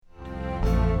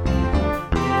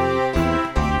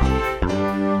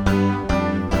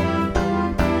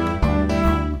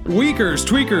Weakers,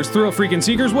 tweakers, thrill freaking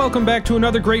seekers, welcome back to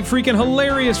another great freaking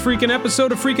hilarious freaking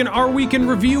episode of freaking Our Week in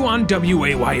Review on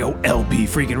WAYOLP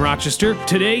freaking Rochester.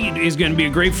 Today is going to be a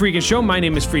great freaking show. My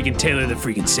name is freaking Taylor the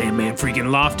freaking Sandman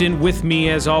freaking Lofton. With me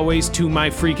as always to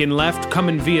my freaking left,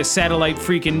 coming via satellite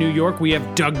freaking New York, we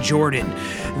have Doug Jordan.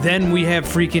 Then we have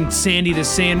freaking Sandy the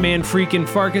Sandman freaking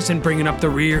Farkas, and bringing up the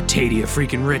rear, Tadia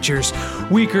freaking Richers.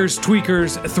 Weakers,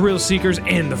 tweakers, thrill seekers,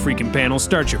 and the freaking panel.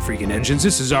 Start your freaking engines.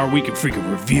 This is Our Week in freaking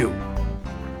Review.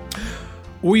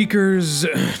 Weakers,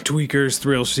 tweakers,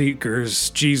 thrill seekers,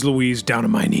 geez Louise, down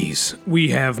on my knees. We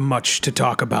have much to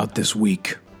talk about this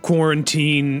week.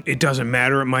 Quarantine, it doesn't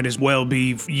matter, it might as well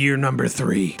be year number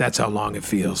 3. That's how long it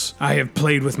feels. I have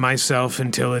played with myself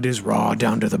until it is raw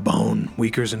down to the bone.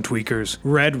 Weakers and tweakers.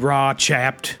 Red, raw,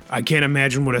 chapped. I can't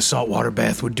imagine what a saltwater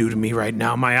bath would do to me right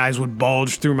now. My eyes would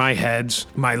bulge through my heads,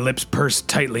 my lips pursed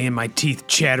tightly, and my teeth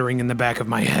chattering in the back of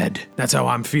my head. That's how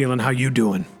I'm feeling. How you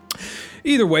doing?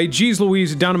 Either way, geez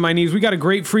Louise, down on my knees, we got a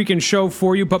great freaking show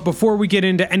for you, but before we get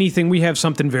into anything, we have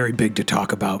something very big to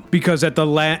talk about. Because at the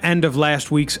end of last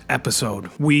week's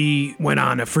episode, we went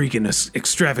on a freaking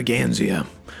extravaganza.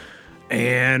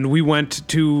 And we went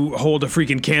to hold a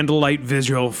freaking candlelight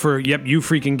vigil for, yep, you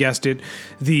freaking guessed it,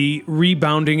 the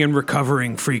rebounding and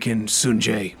recovering freaking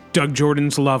Sunjae. Doug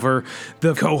Jordan's lover,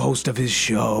 the co-host of his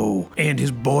show, and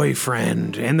his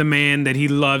boyfriend, and the man that he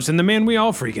loves, and the man we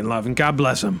all freaking love, and God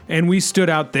bless him. And we stood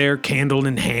out there, candle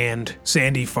in hand,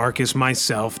 Sandy Farkas,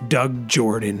 myself, Doug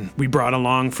Jordan. We brought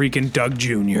along freaking Doug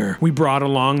Jr. We brought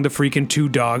along the freaking 2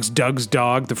 dogs, Doug's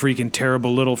dog, the freaking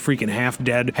terrible little freaking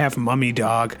half-dead, half-mummy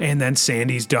dog, and then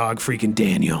Sandy's dog, freaking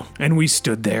Daniel. And we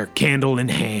stood there, candle in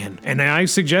hand. And I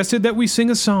suggested that we sing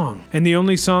a song. And the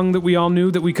only song that we all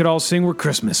knew that we could all sing were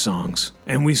Christmas songs.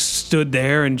 And we stood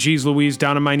there, and geez Louise,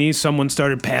 down on my knees, someone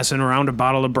started passing around a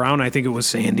bottle of brown. I think it was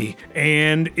Sandy.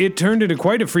 And it turned into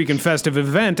quite a freaking festive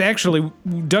event. Actually,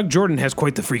 Doug Jordan has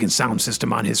quite the freaking sound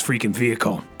system on his freaking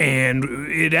vehicle. And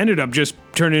it ended up just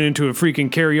turning into a freaking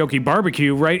karaoke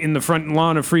barbecue right in the front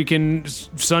lawn of freaking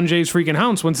Sunjae's freaking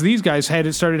house once these guys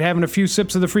started having a few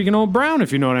sips of the freaking old brown,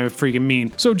 if you know what I freaking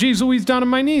mean. So geez Louise, down on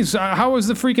my knees, how is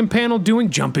the freaking panel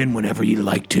doing? Jump in whenever you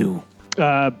like to.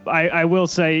 I will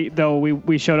say, though,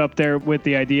 we showed up there with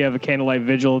the idea of a candlelight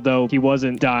vigil, though he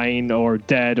wasn't dying or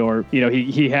dead, or,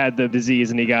 he had the disease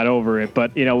and he got over it.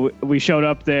 But, we showed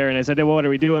up there and I said, well, what are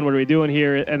we doing? What are we doing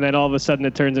here? And then all of a sudden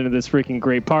it turns into this freaking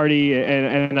great party.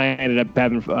 And I ended up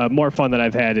having more fun than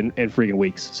I've had in freaking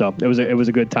weeks. So it was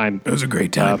a good time. It was a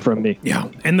great time. From me. Yeah.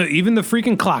 And even the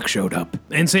freaking clock showed up.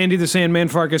 And Sandy the Sandman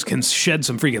Farkas can shed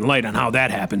some freaking light on how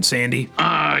that happened, Sandy.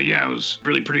 Yeah, it was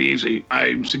really pretty easy.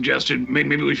 I suggested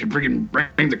maybe we should freaking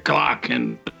bring the clock,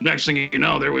 and next thing you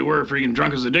know, there we were, freaking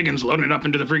drunk as the Dickens, loading it up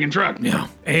into the freaking truck. Yeah.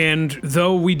 And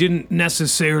though we didn't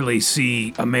necessarily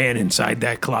see a man inside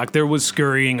that clock, there was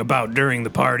scurrying about during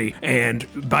the party, and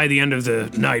by the end of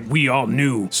the night, we all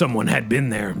knew someone had been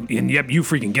there. And yep, you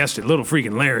freaking guessed it, little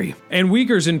freaking Larry. And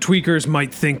Weakers and tweakers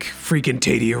might think freaking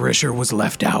Tadia Risher was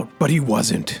left out, but he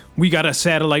wasn't. We got a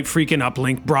satellite freaking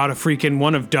uplink, brought a freaking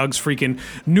one of Doug's freaking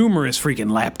numerous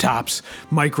freaking laptops,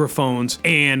 microphones,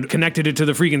 and connected it to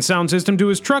the freaking sound system to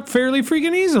his truck fairly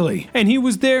freaking easily. And he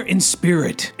was there in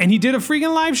spirit. And he did a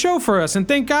freaking live show for us, and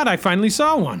thank God I finally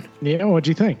saw one. Yeah, what'd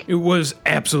you think? It was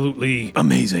absolutely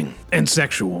amazing and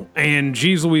sexual. And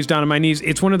geez Louise, down on my knees,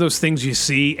 it's one of those things you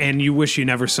see and you wish you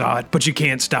never saw it, but you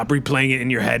can't stop replaying it in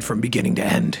your head from beginning to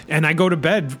end. And I go to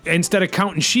bed, instead of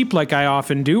counting sheep like I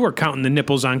often do, or counting the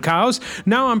nipples on cows,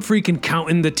 now I'm freaking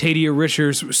counting the Tadia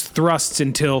Risher's thrusts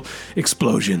until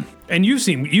explosion. And you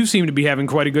seem to be having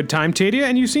quite a good time, Tadia,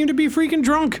 and you seem to be freaking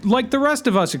drunk, like the rest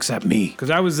of us except me, because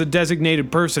I was the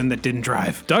designated person that didn't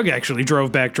drive. Doug actually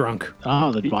drove back drunk.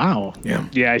 Oh, wow. Yeah.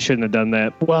 Yeah, I shouldn't have done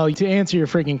that. Well, to answer your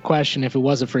freaking question, if it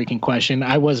was a freaking question,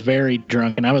 I was very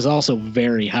drunk, and I was also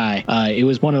very high. It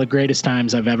was one of the greatest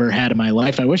times I've ever had in my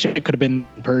life. I wish it could have been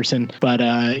in person, but,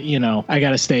 I got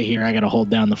to stay here. I got to hold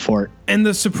down the fort. And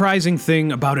the surprising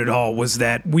thing about it all was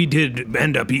that we did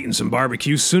end up eating some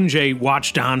barbecue. Sunjae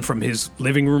watched on from his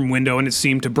living room window, and it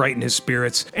seemed to brighten his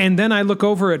spirits. And then I look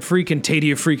over at freaking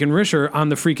Tadia freaking Risher on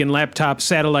the freaking laptop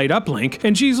satellite uplink,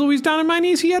 and geez Louise, down on my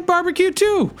knees, he had barbecue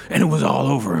too. And it was all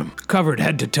over him, covered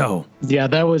head to toe. Yeah,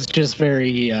 that was just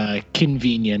very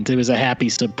convenient. It was a happy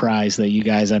surprise that you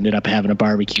guys ended up having a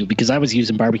barbecue because I was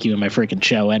using barbecue in my freaking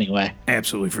show anyway.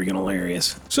 Absolutely freaking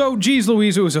hilarious. So, geez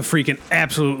Louise, it was a freaking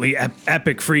absolutely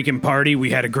epic freaking party.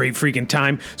 We had a great freaking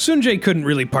time. Sunjay couldn't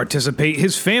really participate.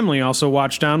 His family also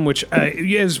watched on, which,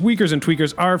 as Weakers and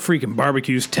Tweakers, our freaking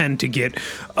barbecues tend to get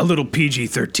a little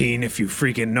PG-13, if you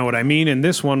freaking know what I mean. And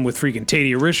this one with freaking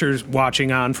Tadia Rishers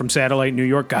watching on from Satellite New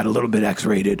York got a little bit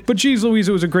X-rated. But geez Louise,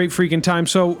 it was a great freaking time.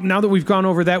 So now that we've gone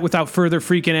over that without further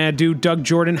freaking ado, Doug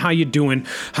Jordan, how you doing?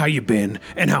 How you been?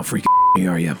 And how freaking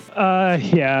are you?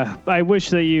 Yeah. I wish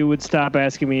that you would stop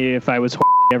asking me if I was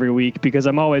every week because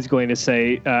I'm always going to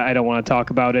say I don't want to talk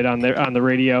about it on the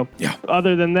radio. Yeah.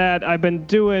 Other than that, I've been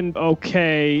doing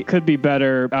okay. Could be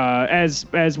better. As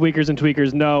Weakers and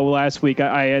Tweakers know, last week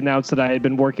I announced that I had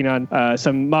been working on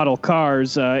some model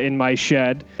cars in my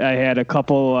shed. I had a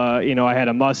couple. I had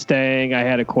a Mustang. I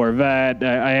had a Corvette.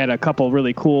 I had a couple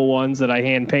really cool ones that I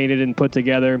hand painted and put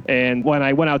together. And when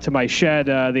I went out to my shed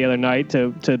the other night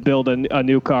to build a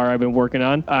new car I've been working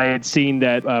on, I had seen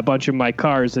that a bunch of my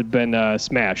cars had been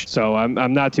smashed. So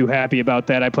I'm not too happy about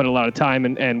that. I put a lot of time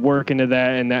and work into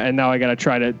that, and now I got to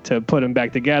try to put them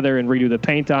back together and redo the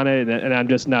paint on it, and I'm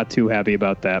just not too happy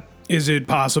about that. Is it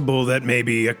possible that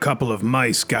maybe a couple of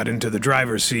mice got into the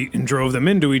driver's seat and drove them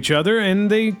into each other and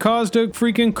they caused a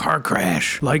freaking car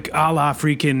crash, like a la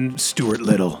freaking Stuart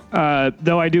Little?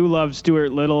 Though I do love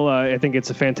Stuart Little, I think it's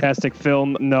a fantastic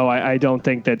film. No, I don't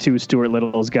think that two Stuart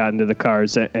Littles got into the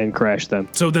cars and crashed them.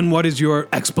 So then what is your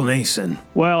explanation?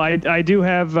 Well, I do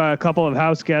have a couple of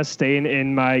house guests staying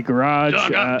in my garage.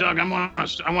 Doug, I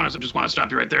just want to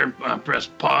stop you right there. Press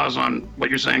pause on what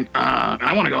you're saying.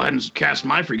 I want to go ahead and cast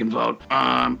my freaking vote.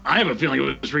 I have a feeling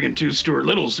it was freaking two Stuart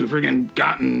Littles who freaking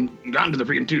gotten to the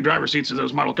freaking two driver's seats of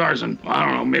those model cars, and I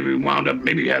don't know,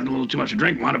 maybe had a little too much to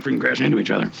drink, wound up freaking crashing into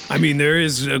each other. I mean,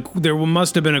 there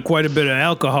must have been quite a bit of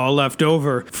alcohol left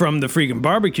over from the freaking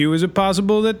barbecue. Is it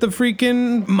possible that the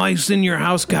freaking mice in your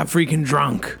house got freaking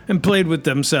drunk and played with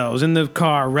themselves in the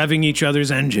car, revving each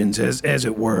other's engines as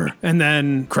it were, and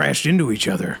then crashed into each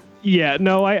other? Yeah,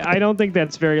 no, I don't think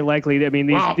that's very likely. I mean,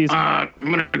 these. I'm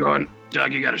gonna go ahead.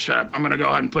 Doug, you got to shut up. I'm going to go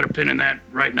ahead and put a pin in that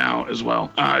right now as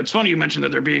well. It's funny you mentioned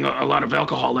that there being a lot of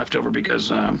alcohol left over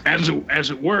because, as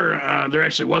it were, there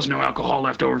actually was no alcohol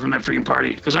left over from that freaking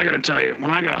party. Because I got to tell you,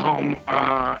 when I got home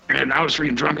and I was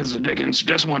freaking drunk as the dickens,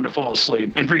 just wanted to fall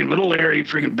asleep. And freaking little Larry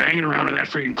freaking banging around on that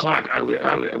freaking clock, I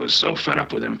was so fed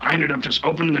up with him. I ended up just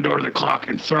opening the door to the clock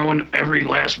and throwing every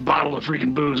last bottle of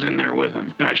freaking booze in there with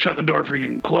him. And I shut the door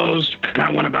freaking closed, and I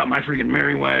went about my freaking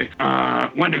merry way.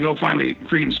 Went to go finally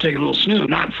freaking take a little snooze.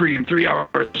 Not freaking 3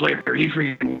 hours later, he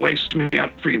freaking wakes me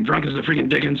up, freaking drunk as the freaking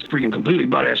dickens, freaking completely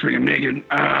butt-ass, freaking naked,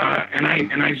 and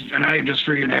I just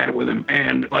freaking had it with him.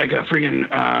 And like a freaking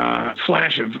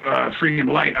flash of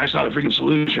freaking light, I saw the freaking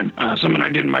solution. Something I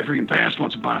did in my freaking past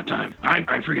once upon a time. I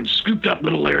freaking scooped up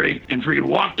little Larry and freaking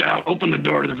walked out, opened the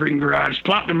door to the freaking garage,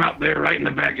 plopped him out there right in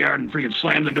the backyard, and freaking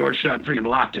slammed the door shut, and freaking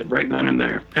locked it right then and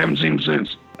there. Haven't seen him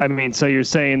since. I mean, so you're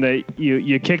saying that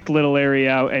you kicked little Larry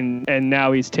out and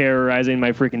now he's terrorizing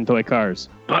my freaking toy cars.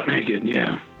 Butt naked,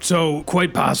 yeah. So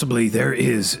quite possibly there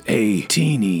is a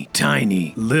teeny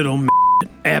tiny little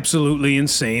absolutely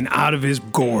insane, out of his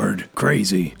gourd,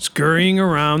 crazy, scurrying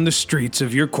around the streets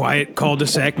of your quiet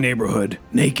cul-de-sac neighborhood,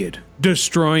 naked,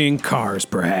 destroying cars,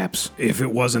 perhaps, if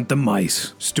it wasn't the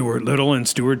mice, Stuart Little and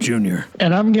Stuart Jr.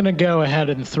 And I'm going to go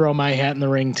ahead and throw my hat in the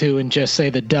ring, too, and just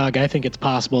say that, Doug, I think it's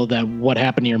possible that what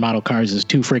happened to your model cars is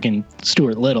two freaking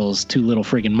Stuart Littles, two little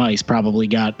freaking mice, probably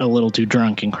got a little too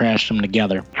drunk and crashed them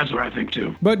together. That's what I think,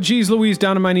 too. But, geez Louise,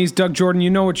 down on my knees, Doug Jordan, you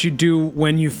know what you do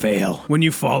when you fail, when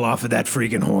you fall off of that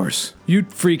freaking horse. You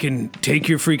freaking take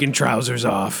your freaking trousers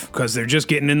off, because they're just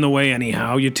getting in the way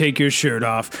anyhow. You take your shirt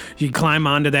off. You climb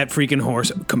onto that freaking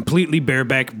horse, completely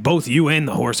bareback. Both you and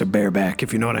the horse are bareback,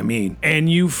 if you know what I mean.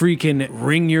 And you freaking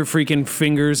wring your freaking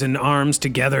fingers and arms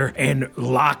together and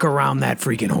lock around that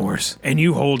freaking horse. And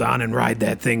you hold on and ride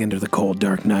that thing into the cold,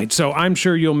 dark night. So I'm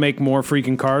sure you'll make more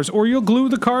freaking cars, or you'll glue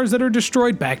the cars that are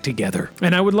destroyed back together.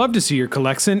 And I would love to see your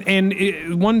collection.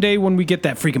 And one day when we get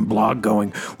that freaking blog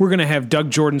going, we're going to have Doug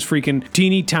Jordan's freaking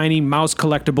teeny tiny mouse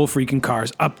collectible freaking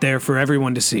cars up there for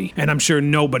everyone to see. And I'm sure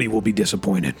nobody will be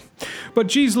disappointed. But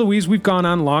geez Louise, we've gone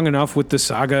on long enough with the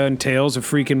saga and tales of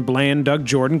freaking bland Doug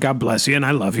Jordan. God bless you, and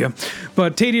I love you.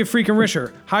 But Tadia freaking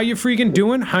Risher, how you freaking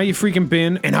doing? How you freaking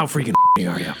been? And how freaking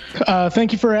are you?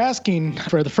 Thank you for asking.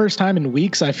 For the first time in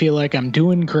weeks, I feel like I'm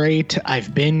doing great.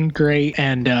 I've been great,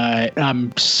 and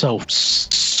I'm so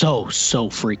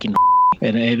freaking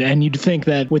and you'd think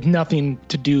that with nothing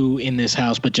to do in this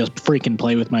house but just freaking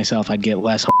play with myself, I'd get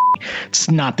less It's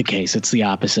not the case. It's the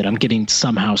opposite. I'm getting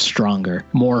somehow stronger,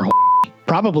 more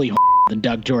probably than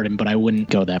Doug Jordan, but I wouldn't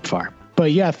go that far.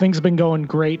 But yeah, things have been going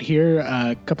great here.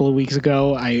 A couple of weeks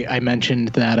ago, I mentioned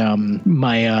that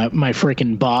my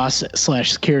freaking boss /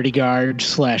 security guard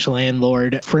 /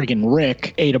 landlord, freaking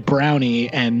Rick, ate a brownie.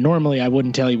 And normally I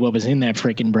wouldn't tell you what was in that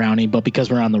freaking brownie, but because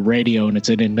we're on the radio and it's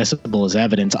inadmissible as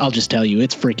evidence, I'll just tell you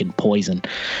it's freaking poison.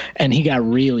 And he got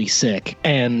really sick,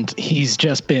 and he's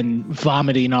just been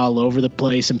vomiting all over the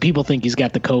place. And people think he's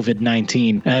got the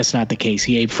COVID-19. That's not the case.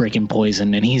 He ate freaking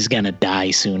poison, and he's gonna die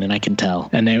soon, and I can tell.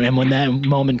 And when that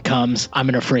moment comes, I'm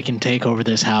gonna freaking take over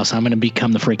this house. I'm gonna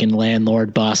become the freaking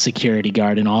landlord, boss, security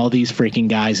guard, and all these freaking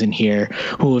guys in here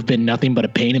who have been nothing but a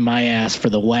pain in my ass for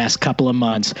the last couple of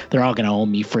months. They're all gonna owe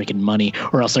me freaking money,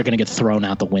 or else they're gonna get thrown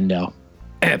out the window.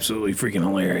 Absolutely freaking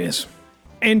hilarious.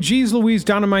 And geez Louise,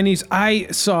 down on my knees, I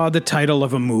saw the title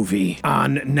of a movie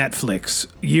on Netflix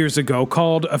years ago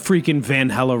called A Freaking Van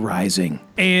Hella Rising.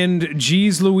 And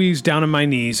geez Louise, down on my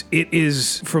knees, it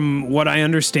is, from what I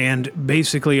understand,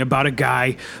 basically about a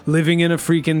guy living in a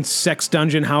freaking sex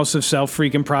dungeon house of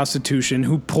self-freaking prostitution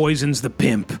who poisons the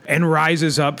pimp and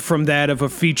rises up from that of a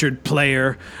featured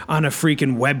player on a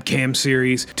freaking webcam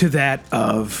series to that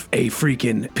of a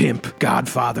freaking pimp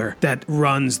godfather that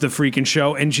runs the freaking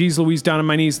show. And geez Louise, down on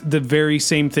my knees, the very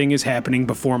same thing is happening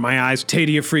before my eyes.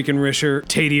 Tadia freaking Risher,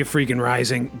 Tadia freaking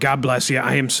Rising. God bless you.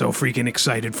 I am so freaking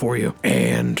excited for you.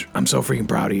 And I'm so freaking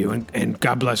proud of you. And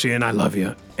God bless you. And I love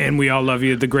you. And we all love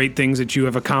you. The great things that you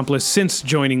have accomplished since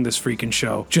joining this freaking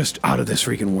show. Just out of this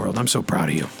freaking world. I'm so proud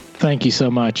of you. Thank you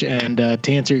so much. And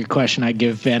to answer your question, I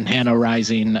give Van Hella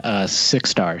Rising 6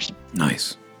 stars.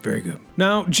 Nice. Very good.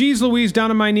 Now, geez Louise, down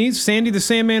on my knees, Sandy the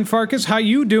Sandman Farkas, how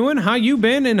you doing? How you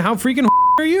been? And how freaking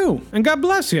are you? And God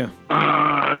bless you.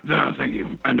 Thank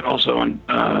you. And also, and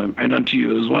unto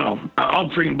you as well. All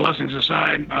freaking blessings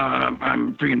aside,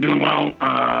 I'm freaking doing well.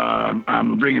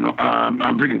 I'm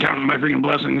freaking counting my freaking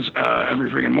blessings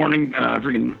every freaking morning.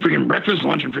 Freaking breakfast,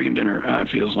 lunch, and freaking dinner, it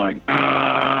feels like.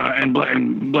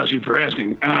 And bless you for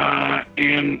asking.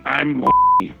 And I'm...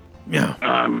 Yeah.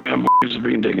 I'm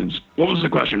freaking Dickens. What was the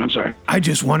question? I'm sorry. I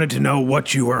just wanted to know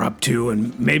what you were up to,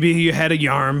 and maybe you had a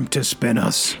yarn to spin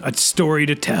us, a story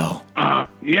to tell.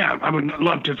 Yeah, I would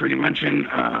love to freaking mention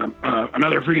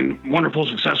another freaking wonderful,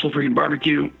 successful freaking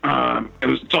barbecue.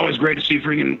 It's always great to see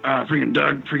freaking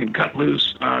Doug freaking cut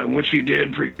loose, which he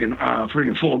did pretty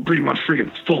much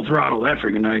full throttle that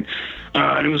freaking night.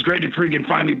 And it was great to freaking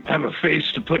finally have a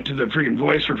face to put to the freaking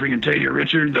voice for freaking Tadia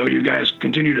Richard, though you guys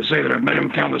continue to say that I've met him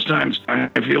countless times. I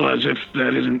feel as if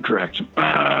that isn't correct.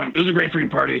 It was a great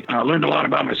freaking party. I learned a lot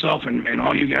about myself and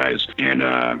all you guys. And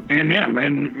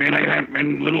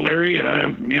little Larry,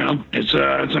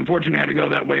 it's unfortunate I had to go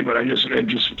that way, but I just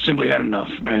simply had enough.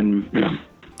 And,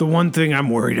 The one thing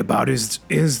I'm worried about is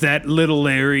that little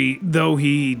Larry, though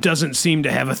he doesn't seem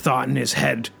to have a thought in his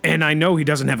head, and I know he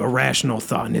doesn't have a rational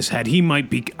thought in his head, he might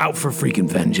be out for freaking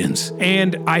vengeance.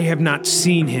 And I have not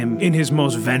seen him in his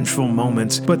most vengeful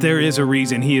moments, but there is a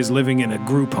reason he is living in a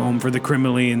group home for the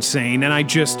criminally insane, and I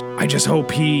just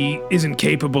hope he isn't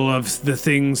capable of the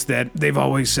things that they've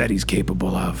always said he's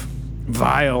capable of.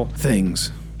 Vile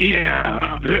things.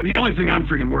 Yeah, the only thing I'm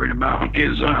freaking worried about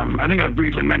is, I think I've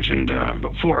briefly mentioned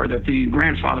before that the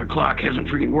grandfather clock hasn't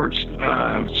freaking worked,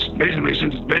 basically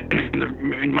since it's been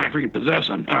in my freaking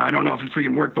possession. I don't know if it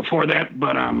freaking worked before that,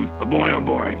 but boy, oh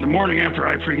boy. The morning after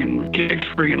I freaking kicked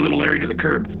freaking little Larry to the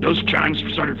curb, those chimes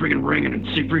started freaking ringing at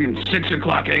freaking 6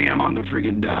 o'clock a.m. on the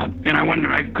freaking dot. And I went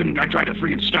and I tried to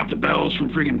freaking stop the bells from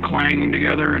freaking clanging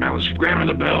together, and I was grabbing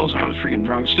the bells, and I was freaking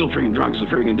drunk, still freaking drunk as the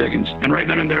freaking Dickens. And right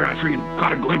then and there, I freaking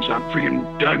caught a glimpse out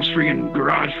freaking Doug's freaking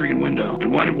garage freaking window.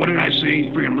 And what did I see?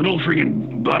 Freaking little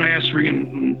freaking butt-ass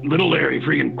freaking little Larry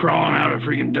freaking crawling out of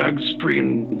freaking Doug's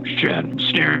freaking shed,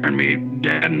 staring me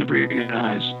dead in the freaking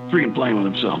eyes, freaking playing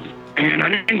with himself. And I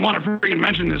didn't want to freaking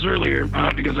mention this earlier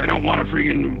because I don't want to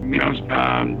freaking,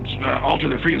 alter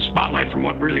the freaking spotlight from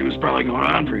what really was probably going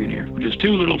on freaking here. Just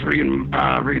two little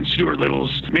freaking Stuart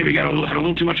Littles maybe had a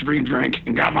little too much freaking drink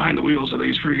and got behind the wheels of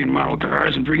these freaking model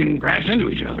cars and freaking crashed into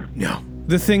each other. No.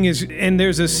 The thing is, and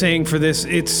there's a saying for this,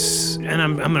 and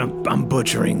I'm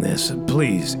butchering this,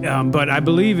 please, but I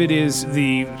believe it is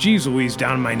the, geez Louise,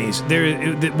 down on my knees,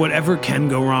 whatever can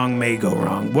go wrong may go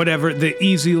wrong. Whatever,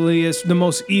 the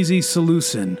most easy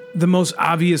solution, the most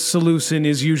obvious solution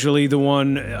is usually the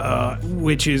one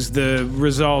which is the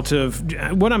result of,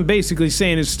 what I'm basically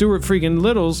saying is Stuart freaking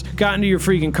Littles got into your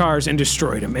freaking cars and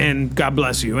destroyed them, and God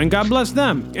bless you, and God bless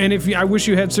them. And I wish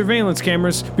you had surveillance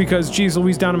cameras, because geez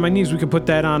Louise, down on my knees, we could put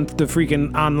that on the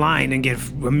freaking online and get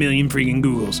a million freaking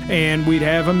Googles. And we'd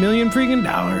have $1 million freaking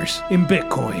dollars in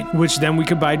Bitcoin, which then we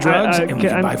could buy drugs and we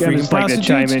could buy freaking just like prostitutes.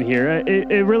 to chime in here.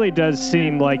 It really does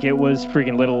seem like it was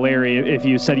freaking Little Larry. If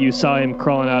you said you saw him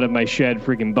crawling out of my shed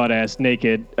freaking butt-ass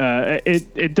naked,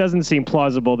 it doesn't seem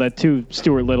plausible that two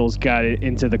Stuart Littles got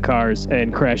into the cars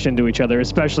and crashed into each other,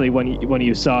 especially when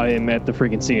you saw him at the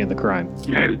freaking scene of the crime.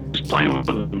 Yeah, he's playing with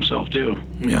himself, too.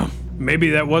 Yeah.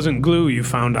 Maybe that wasn't glue you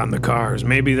found on the cars.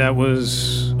 Maybe that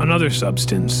was another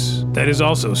substance that is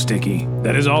also sticky,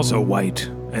 that is also white,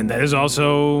 and that is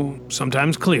also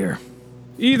sometimes clear.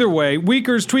 Either way,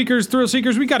 Weakers, Tweakers, Thrill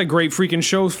Seekers, we got a great freaking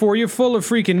show for you, full of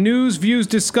freaking news, views,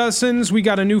 discussions. We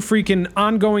got a new freaking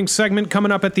ongoing segment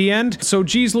coming up at the end. So,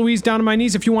 geez Louise, down on my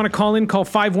knees. If you want to call in, call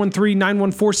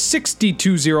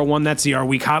 513-914-6201. That's the Our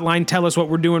Week hotline. Tell us what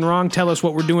we're doing wrong. Tell us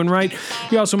what we're doing right.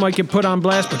 You also might get put on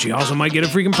blast, but you also might get a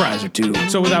freaking prize or two.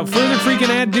 So, without further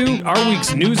freaking ado, Our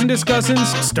Week's news and discussions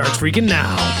starts freaking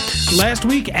now. Last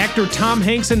week, actor Tom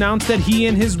Hanks announced that he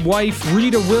and his wife,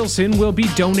 Rita Wilson, will be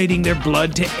donating their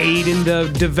blood to aid in the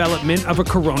development of a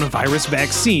coronavirus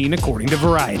vaccine, according to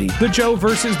Variety. The Joe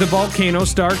versus the Volcano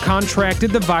star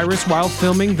contracted the virus while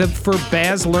filming for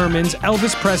Baz Luhrmann's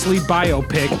Elvis Presley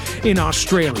biopic in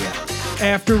Australia.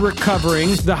 After recovering,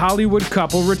 the Hollywood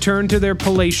couple returned to their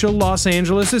palatial Los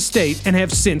Angeles estate and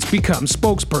have since become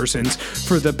spokespersons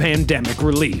for the pandemic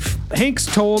relief. Hanks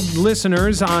told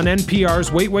listeners on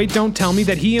NPR's Wait, Wait, Don't Tell Me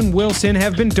that he and Wilson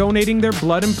have been donating their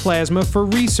blood and plasma for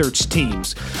research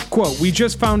teams. Quote, "We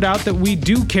just found out that we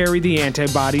do carry the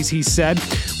antibodies," he said.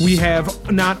 "We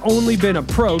have not only been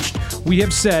approached, we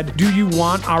have said, do you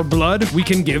want our blood? We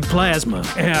can give plasma."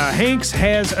 Hanks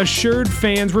has assured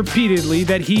fans repeatedly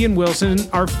that he and Wilson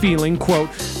are feeling, quote,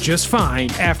 "just fine"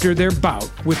 after their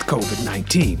bout with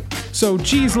COVID-19. So,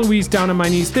 geez Louise, down on my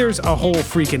knees, there's a whole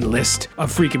freaking list of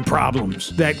freaking problems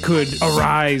that could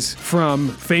arise from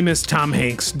famous Tom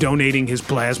Hanks donating his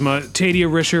plasma. Tadia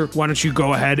Risher, why don't you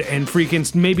go ahead and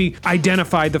freaking maybe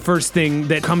identify the first thing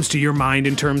that comes to your mind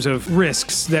in terms of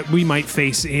risks that we might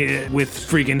face with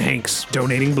freaking Hanks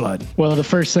donating blood? Well, the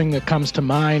first thing that comes to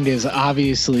mind is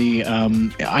obviously,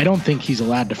 I don't think he's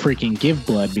allowed to freaking give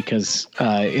blood because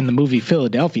in the movie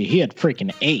Philadelphia, he had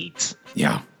freaking AIDS.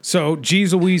 Yeah. So,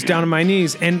 geez Louise, down on my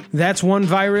knees. And that's one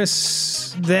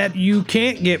virus that you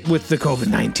can't get with the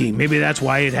COVID-19. Maybe that's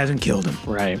why it hasn't killed him.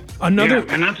 Right. Yeah,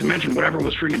 and not to mention whatever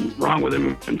was freaking wrong with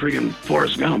him in freaking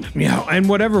Forrest Gump. Yeah, and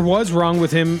whatever was wrong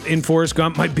with him in Forrest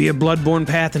Gump might be a bloodborne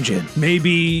pathogen.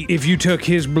 Maybe if you took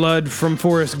his blood from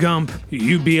Forrest Gump,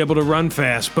 you'd be able to run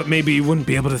fast, but maybe you wouldn't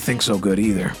be able to think so good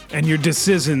either. And your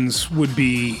decisions would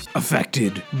be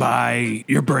affected by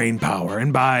your brain power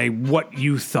and by what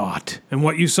you thought and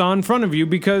what you saw in front of you,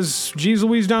 because, geez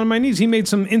Louise, down on my knees, he made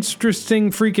some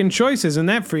interesting freaking choices in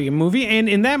that freaking movie. And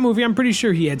in that movie, I'm pretty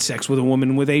sure he had sex with a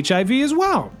woman with HIV as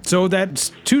well. So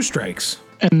that's 2 strikes.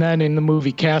 And then in the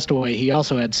movie Castaway, he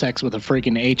also had sex with a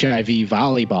freaking HIV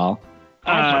volleyball.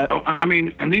 Also,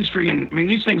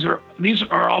 these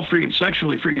are all freaking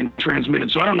sexually freaking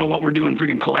transmitted. So I don't know what we're doing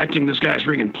freaking collecting this guy's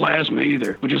freaking plasma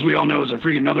either, which as we all know is a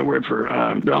freaking another word for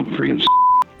freaking.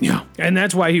 Yeah, and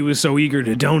that's why he was so eager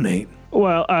to donate.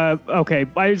 Well, okay,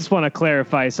 I just want to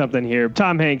clarify something here.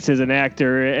 Tom Hanks is an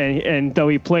actor, and though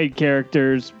he played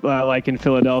characters like in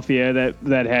Philadelphia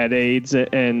that had AIDS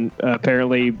and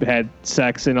apparently had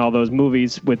sex in all those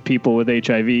movies with people with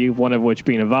HIV, one of which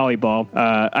being a volleyball,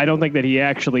 I don't think that he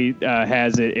actually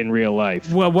has it in real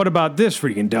life. Well, what about this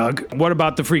freaking, Doug? What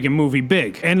about the freaking movie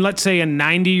Big? And let's say a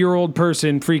 90-year-old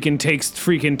person freaking takes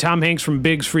freaking Tom Hanks from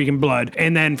Big's freaking blood,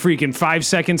 and then freaking 5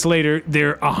 seconds later,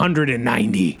 they're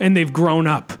 190, and they've grown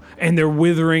up and they're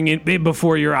withering it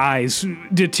before your eyes,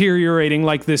 deteriorating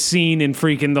like the scene in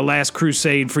freaking The Last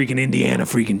Crusade, freaking Indiana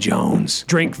freaking Jones.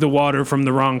 Drink the water from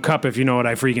the wrong cup, if you know what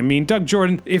I freaking mean. Doug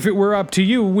Jordan, if it were up to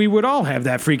you, we would all have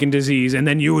that freaking disease, and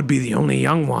then you would be the only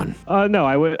young one. No,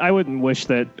 I wouldn't wish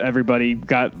that everybody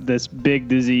got this big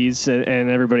disease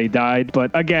and everybody died. But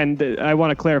again, I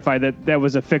want to clarify that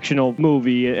was a fictional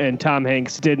movie, and Tom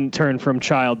Hanks didn't turn from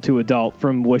child to adult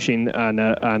from wishing on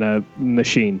a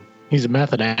machine. He's a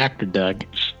method actor, Doug.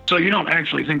 So you don't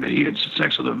actually think that he had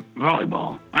sex with a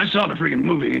volleyball? I saw the freaking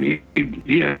movie, and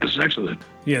he had sex with it.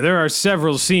 Yeah, there are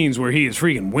several scenes where he is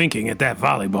freaking winking at that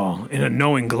volleyball in a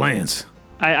knowing glance.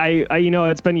 I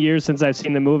it's been years since I've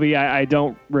seen the movie. I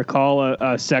don't recall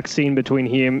a sex scene between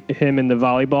him and the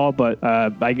volleyball, but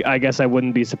I guess I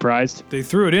wouldn't be surprised. They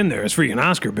threw it in there as freaking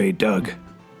Oscar bait, Doug.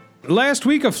 Last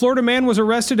week, a Florida man was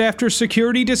arrested after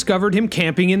security discovered him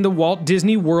camping in the Walt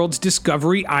Disney World's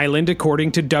Discovery Island,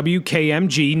 according to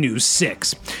WKMG News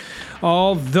 6.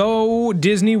 Although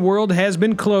Disney World has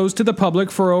been closed to the public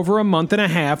for over a month and a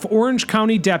half, Orange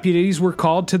County deputies were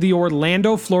called to the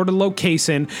Orlando, Florida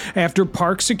location after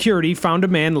park security found a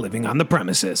man living on the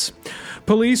premises.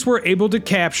 Police were able to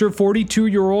capture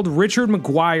 42-year-old Richard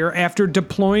McGuire after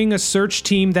deploying a search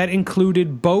team that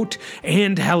included boat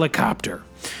and helicopter.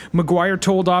 McGuire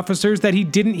told officers that he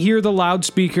didn't hear the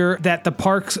loudspeaker that the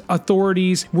park's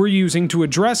authorities were using to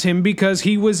address him because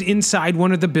he was inside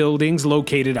one of the buildings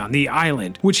located on the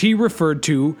island, which he referred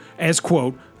to as,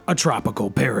 quote, a tropical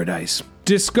paradise.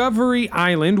 Discovery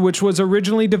Island, which was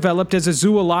originally developed as a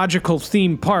zoological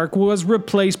theme park, was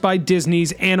replaced by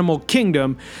Disney's Animal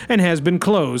Kingdom and has been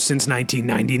closed since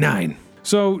 1999.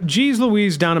 So, geez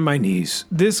Louise, down on my knees.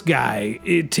 This guy,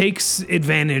 it takes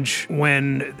advantage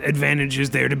when advantage is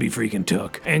there to be freaking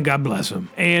took. And God bless him.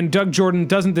 And Doug Jordan,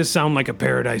 doesn't this sound like a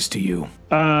paradise to you?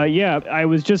 Yeah, I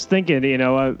was just thinking,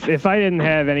 if I didn't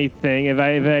have anything, if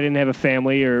I didn't have a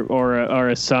family or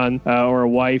a son or a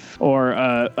wife or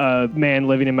a man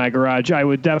living in my garage, I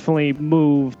would definitely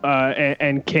move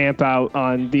and camp out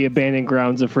on the abandoned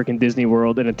grounds of freaking Disney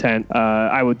World in a tent.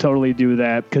 I would totally do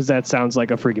that because that sounds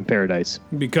like a freaking paradise.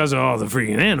 Because of all the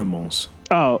freaking animals.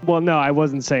 Oh, well, no, I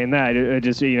wasn't saying that. It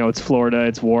just, it's Florida,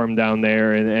 it's warm down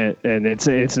there, and it's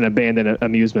an abandoned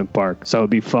amusement park, so it'd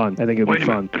be fun. I think it'd be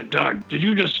fun. Doug, did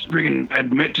you just freaking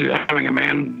admit to having a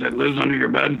man that lives under your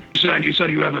bed? You said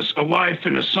you have a wife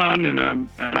and a son and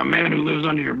a man who lives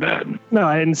under your bed. No,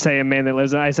 I didn't say a man that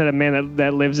lives. I said a man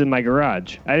that lives in my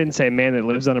garage. I didn't say a man that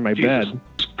lives under my bed.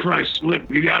 Christ, look,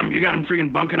 you got him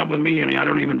freaking bunking up with me, and I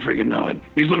don't even freaking know it.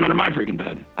 He's living under my freaking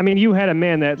bed. I mean, you had a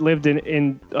man that lived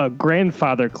in a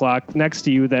grandfather clock next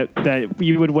to you that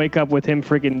you would wake up with him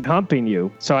freaking humping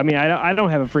you. So, I mean, I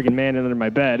don't have a freaking man under my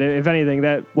bed. If anything,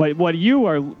 that what you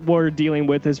were dealing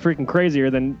with is freaking crazier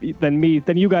than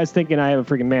you guys thinking I have a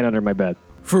freaking man under my bed.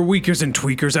 For Weakers and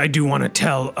Tweakers, I do want to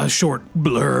tell a short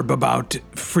blurb about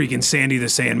freaking Sandy the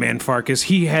Sandman Farkas.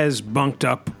 He has bunked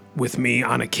up with me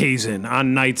on occasion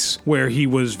on nights where he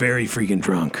was very freaking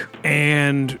drunk.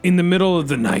 And in the middle of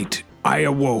the night, I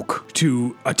awoke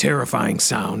to a terrifying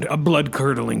sound, a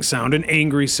blood-curdling sound, an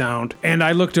angry sound, and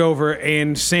I looked over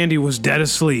and Sandy was dead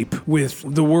asleep with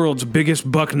the world's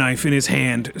biggest buck knife in his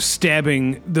hand,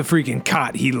 stabbing the freaking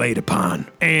cot he laid upon.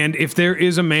 And if there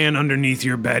is a man underneath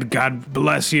your bed, God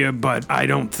bless you, but I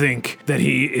don't think that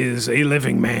he is a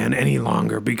living man any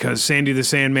longer, because Sandy the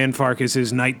Sandman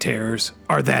Farkas' night terrors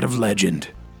are that of legend.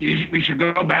 We should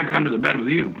go back under the bed with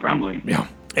you, probably. Yeah.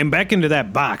 And back into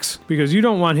that box, because you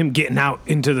don't want him getting out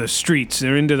into the streets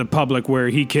or into the public where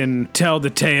he can tell the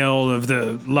tale of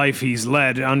the life he's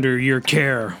led under your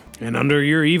care and under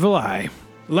your evil eye.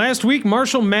 Last week,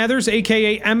 Marshall Mathers,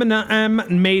 a.k.a. Eminem,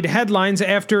 made headlines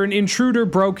after an intruder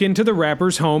broke into the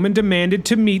rapper's home and demanded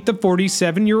to meet the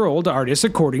 47-year-old artist,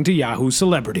 according to Yahoo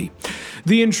Celebrity.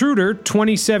 The intruder,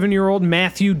 27-year-old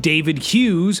Matthew David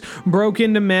Hughes, broke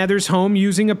into Mathers' home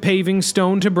using a paving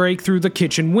stone to break through the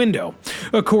kitchen window.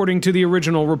 According to the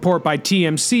original report by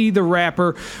TMC, the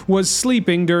rapper was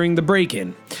sleeping during the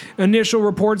break-in. Initial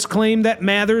reports claim that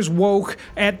Mathers woke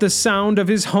at the sound of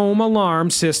his home alarm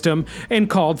system and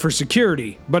called for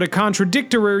security, but a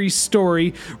contradictory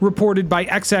story reported by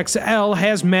XXL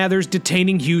has Mathers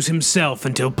detaining Hughes himself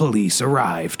until police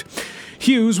arrived.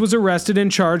 Hughes was arrested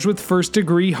and charged with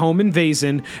first-degree home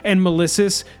invasion and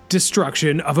malicious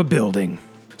destruction of a building.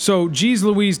 So, geez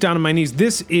Louise, down on my knees,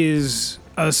 this is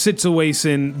a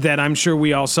situation that I'm sure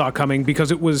we all saw coming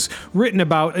because it was written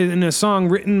about in a song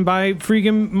written by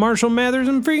freaking Marshall Mathers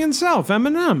and freaking self,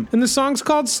 Eminem. And the song's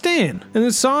called Stan. And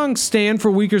the song Stan, for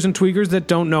Weakers and Tweakers that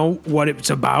don't know what it's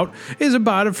about, is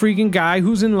about a freaking guy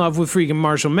who's in love with freaking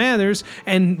Marshall Mathers.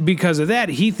 And because of that,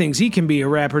 he thinks he can be a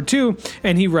rapper too.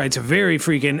 And he writes a very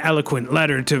freaking eloquent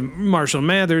letter to Marshall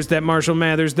Mathers that Marshall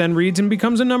Mathers then reads and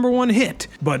becomes a #1 hit.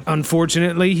 But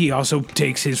unfortunately, he also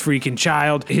takes his freaking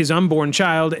child, his unborn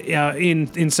child,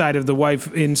 inside of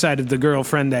the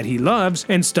girlfriend that he loves,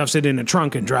 and stuffs it in a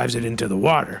trunk and drives it into the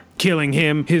water, killing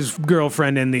him, his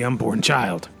girlfriend, and the unborn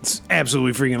child. It's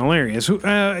absolutely freaking hilarious.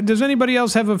 Does anybody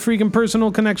else have a freaking personal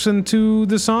connection to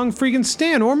the song freaking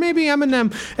Stan, or maybe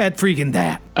Eminem at freaking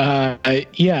that?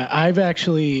 Yeah,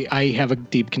 I have a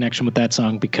deep connection with that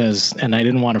song because, and I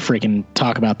didn't want to freaking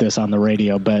talk about this on the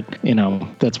radio, but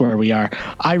that's where we are.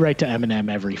 I write to Eminem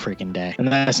every freaking day, and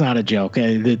that's not a joke.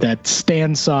 That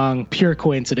Stan song, pure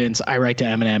coincidence. I write to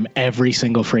Eminem every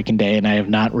single freaking day, and I have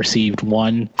not received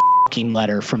one fucking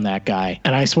letter from that guy.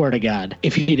 And I swear to God,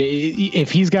 if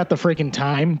he's got the freaking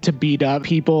time to beat up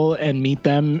people and meet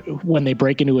them when they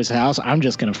break into his house, I'm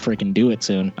just going to freaking do it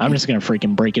soon. I'm just going to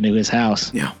freaking break into his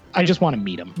house. Yeah. I just want to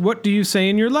meet him. What do you say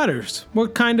in your letters?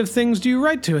 What kind of things do you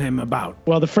write to him about?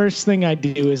 Well, the first thing I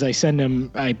do is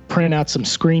I print out some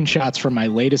screenshots from my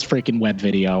latest freaking web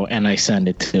video and I send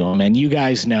it to him. And you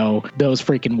guys know those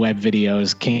freaking web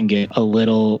videos can get a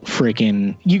little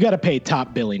freaking, you got to pay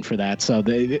top billing for that. So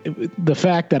the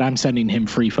fact that I'm sending him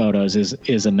free photos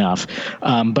is enough.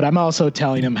 But I'm also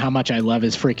telling him how much I love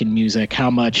his freaking music, how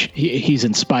much he's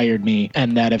inspired me,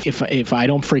 and that if I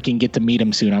don't freaking get to meet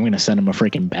him soon, I'm going to send him a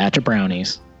freaking batch of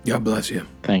brownies. God bless you.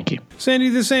 Thank you. Sandy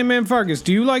the Sandman Farkas,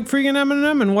 do you like freaking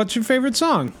Eminem, and what's your favorite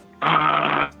song? No,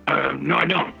 I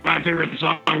don't. My favorite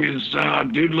song is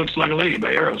Dude Looks Like a Lady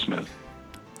by Aerosmith.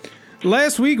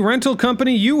 Last week, rental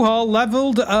company U-Haul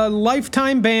leveled a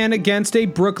lifetime ban against a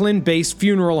Brooklyn-based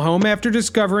funeral home after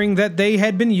discovering that they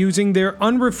had been using their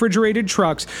unrefrigerated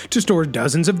trucks to store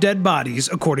dozens of dead bodies,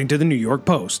 according to the New York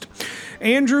Post.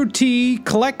 Andrew T.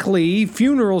 Cleckley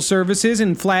Funeral Services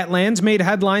in Flatlands made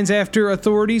headlines after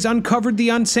authorities uncovered the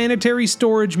unsanitary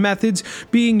storage methods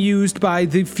being used by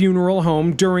the funeral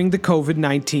home during the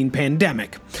COVID-19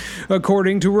 pandemic.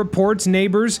 According to reports,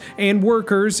 neighbors and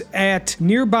workers at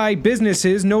nearby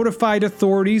businesses notified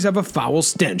authorities of a foul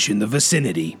stench in the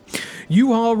vicinity.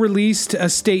 U-Haul released a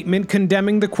statement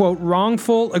condemning the, quote,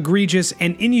 wrongful, egregious,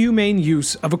 and inhumane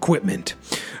use of equipment.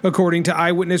 According to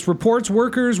eyewitness reports,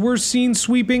 workers were seen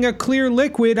sweeping a clear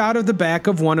liquid out of the back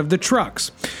of one of the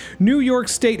trucks. New York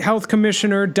State Health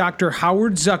Commissioner Dr.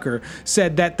 Howard Zucker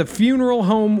said that the funeral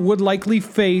home would likely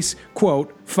face,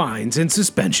 quote, fines and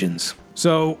suspensions.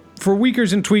 So, for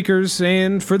Weakers and Tweakers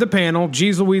and for the panel,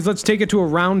 geez Louise, let's take it to a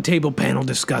round table panel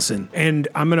discussing. And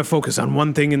I'm going to focus on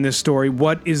one thing in this story.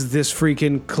 What is this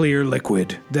freaking clear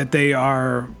liquid that they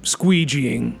are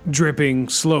squeegeeing, dripping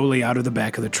slowly out of the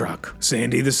back of the truck?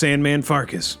 Sandy the Sandman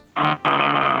Farkas.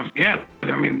 Yeah,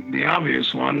 I mean, the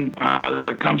obvious one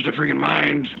that comes to freaking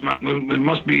mind, it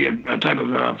must be a type of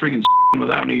freaking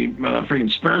without any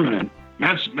freaking sperm in it.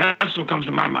 That's what comes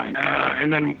to my mind.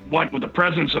 And then what with the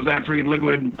presence of that freaking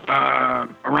liquid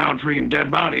around freaking dead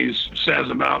bodies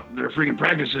says about their freaking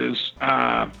practices,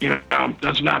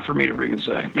 that's not for me to freaking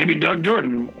say. Maybe Doug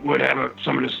Jordan would have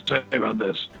something to say about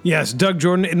this. Yes, Doug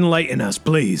Jordan, enlighten us,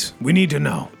 please. We need to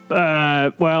know.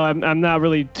 Well, I'm not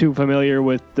really too familiar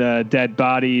with dead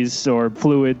bodies or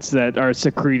fluids that are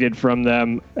secreted from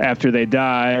them after they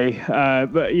die.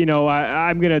 But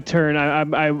I'm gonna turn.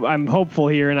 I'm hopeful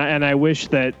here, and I wish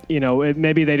that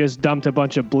maybe they just dumped a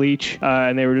bunch of bleach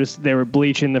and they were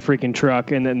bleaching the freaking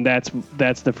truck, and then that's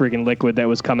the freaking liquid that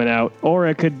was coming out. Or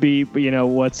it could be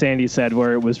what Sandy said,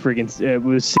 where it was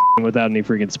without any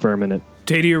freaking sperm in it.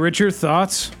 Tadia Richard,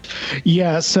 thoughts?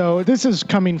 Yeah, so this is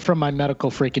coming from my medical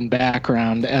freaking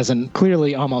background as a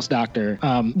clearly almost doctor.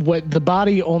 What the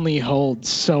body only holds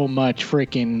so much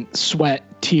freaking sweat,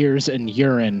 tears, and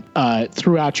urine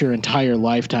throughout your entire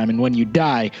lifetime. And when you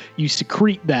die, you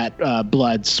secrete that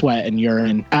blood, sweat, and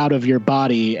urine out of your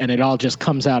body, and it all just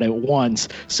comes out at once.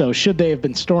 So should they have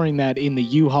been storing that in the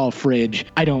U-Haul fridge?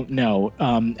 I don't know.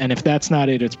 And if that's not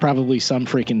it, it's probably some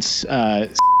freaking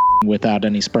without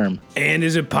any sperm. And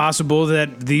is it possible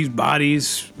that these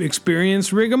bodies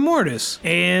experienced rigor mortis,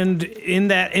 and in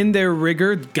their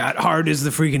rigor got hard as the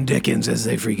freaking Dickens, as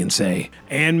they freaking say,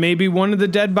 and maybe one of the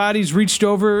dead bodies reached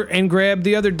over and grabbed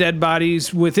the other dead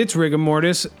bodies with its rigor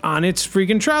mortis on its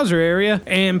freaking trouser area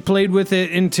and played with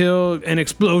it until an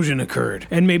explosion occurred,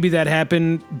 and maybe that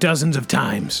happened dozens of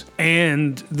times,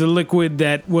 and the liquid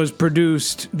that was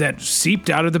produced that seeped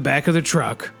out of the back of the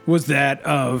truck was that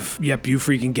of, yep, you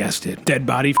freaking guessed it, dead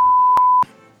body.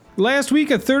 Last week,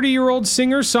 a 30-year-old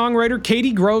singer-songwriter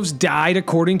Katie Groves died,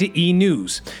 according to E!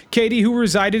 News. Katie, who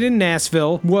resided in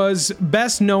Nashville, was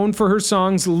best known for her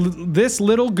songs This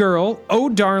Little Girl, Oh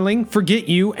Darling, Forget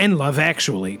You, and Love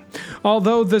Actually.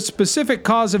 Although the specific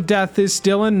cause of death is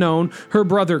still unknown, her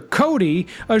brother Cody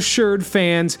assured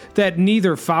fans that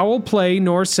neither foul play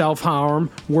nor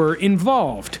self-harm were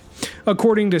involved.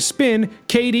 According to Spin,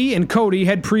 Katie and Cody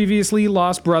had previously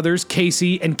lost brothers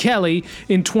Casey and Kelly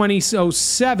in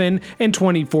 2007 and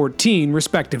 2014,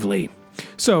 respectively.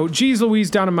 So, geez Louise,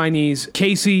 down on my knees,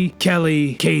 Casey,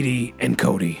 Kelly, Katie, and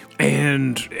Cody.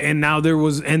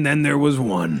 And then there was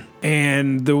one.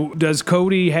 And does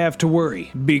Cody have to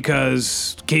worry?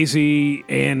 Because Casey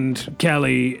and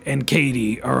Kelly and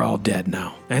Katie are all dead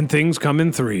now. And things come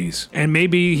in threes. And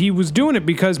maybe he was doing it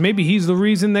because maybe he's the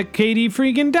reason that Katie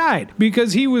freaking died.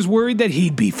 Because he was worried that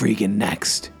he'd be freaking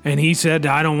next. And he said,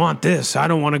 I don't want this. I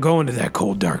don't want to go into that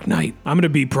cold, dark night. I'm going to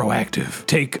be proactive.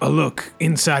 Take a look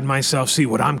inside myself, see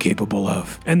what I'm capable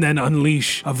of. And then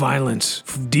unleash a violence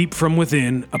deep from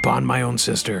within upon my own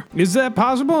sister. Is that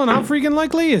possible? And how freaking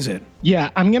likely is it?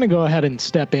 Yeah, I'm going to go ahead and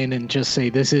step in and just say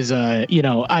this is,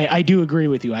 I do agree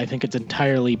with you. I think it's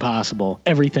entirely possible,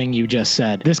 everything you just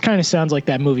said. This kind of sounds like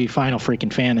that movie Final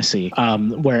Freaking Fantasy,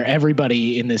 where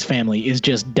everybody in this family is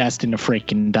just destined to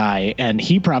freaking die, and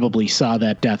he probably saw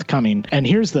that death coming. And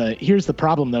here's the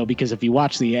problem, though, because if you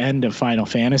watch the end of Final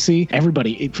Fantasy,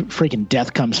 freaking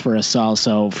death comes for us all.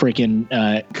 So freaking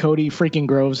Cody freaking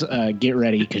Groves, get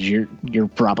ready, because you're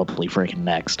probably freaking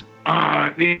next.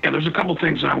 There's a couple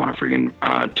things that I want to freaking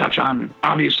touch on.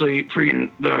 Obviously, the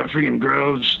freaking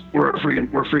Groves were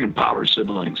freaking power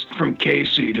siblings, from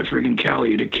Casey to freaking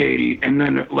Kelly to Katie, and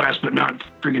then last but not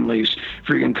freaking least,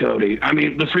 freaking Cody. I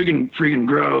mean, the freaking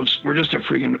Groves were just a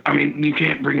freaking. I mean, you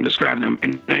can't freaking describe them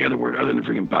in any other word other than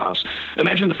freaking boss.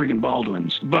 Imagine the freaking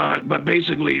Baldwins, but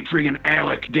basically, freaking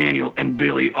Alec, Daniel, and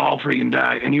Billy all freaking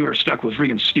die, and you are stuck with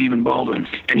freaking Stephen Baldwin,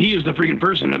 and he is the freaking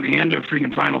person at the end of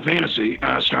freaking Final Fantasy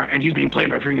star. And he's being played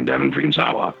by freaking Devin freaking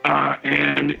Sawa.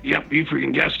 And yep, you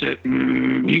freaking guessed it.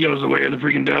 He goes the way of the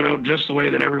freaking dodo, just the way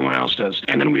that everyone else does.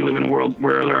 And then we live in a world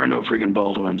where there are no freaking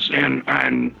Baldwins. And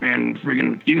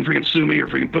freaking, you can freaking sue me or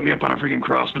freaking put me up on a freaking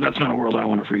cross, but that's not a world I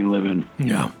want to freaking live in.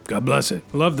 Yeah, God bless it.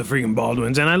 Love the freaking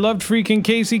Baldwins. And I loved freaking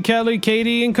Casey, Kelly,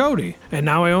 Katie, and Cody. And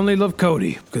now I only love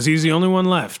Cody, because he's the only one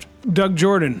left. Doug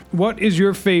Jordan, what is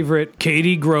your favorite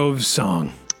Katie Groves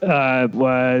song?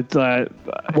 One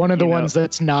of the ones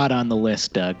that's not on the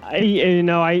list, Doug.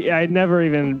 I've never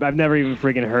even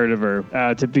freaking heard of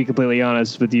her, to be completely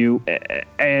honest with you.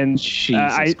 And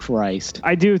Jesus Christ,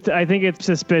 I think it's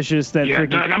suspicious that. Yeah,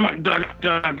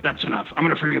 Doug, that's enough. I'm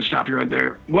gonna freaking stop you right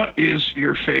there. What is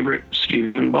your favorite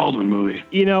Stephen Baldwin movie?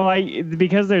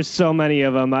 Because there's so many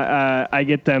of them, I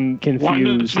get them confused.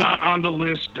 One that's not on the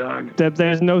list, Doug.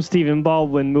 There's no Stephen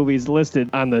Baldwin movies listed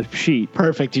on the sheet.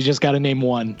 Perfect. You just got to name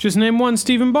one. Just name one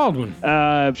Stephen Baldwin.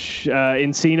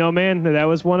 Encino Man. That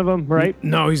was one of them, right?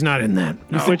 No, he's not in that.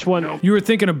 No, which one? No. You were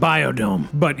thinking of Biodome,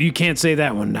 but you can't say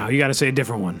that one now. You got to say a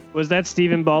different one. Was that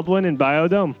Stephen Baldwin in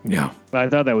Biodome? Yeah. I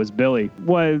thought that was Billy.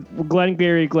 What?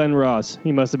 Glenn Ross.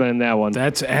 He must have been in that one.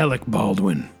 That's Alec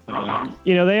Baldwin.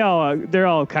 They're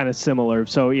all kind of similar.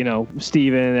 So,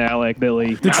 Steven, Alec,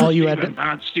 Billy.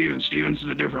 Not Steven. Steven's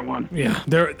a different one. Yeah,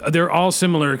 they're all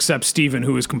similar except Steven,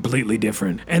 who is completely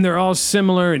different. And they're all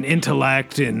similar in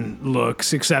intellect and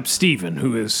looks except Steven,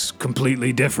 who is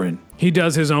completely different. He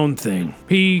does his own thing.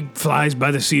 He flies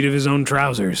by the seat of his own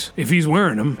trousers, if he's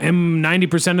wearing them. And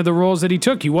 90% of the roles that he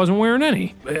took, he wasn't wearing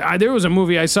any. There was a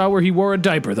movie I saw where he wore a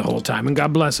diaper the whole time, and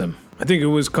God bless him. I think it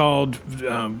was called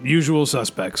Usual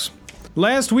Suspects.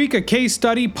 Last week, a case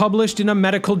study published in a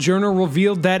medical journal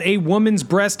revealed that a woman's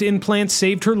breast implant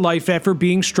saved her life after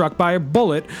being struck by a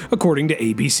bullet, according to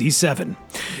ABC7.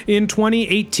 In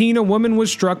 2018, a woman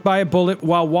was struck by a bullet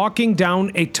while walking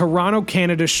down a Toronto,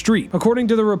 Canada street. According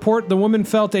to the report, the woman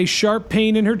felt a sharp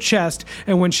pain in her chest,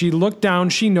 and when she looked down,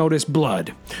 she noticed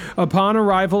blood. Upon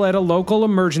arrival at a local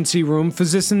emergency room,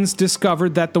 physicians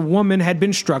discovered that the woman had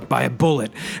been struck by a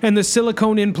bullet, and the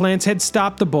silicone implants had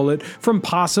stopped the bullet from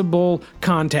possible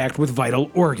contact with vital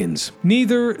organs.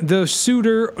 Neither the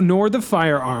suitor nor the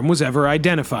firearm was ever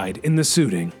identified in the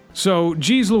suiting. So,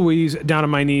 geez Louise, down on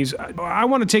my knees, I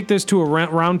want to take this to a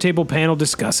roundtable panel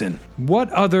discussing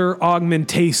what other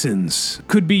augmentations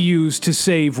could be used to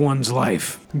save one's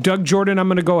life. Doug Jordan, I'm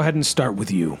going to go ahead and start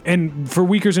with you. And for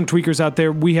Weakers and Tweakers out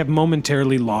there, we have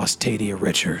momentarily lost Tadia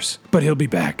Richards, but he'll be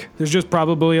back. There's just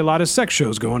probably a lot of sex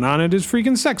shows going on at his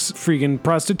freaking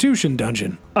prostitution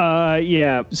dungeon.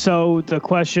 Yeah. So the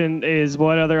question is,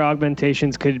 what other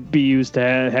augmentations could be used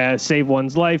to save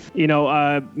one's life?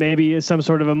 Maybe some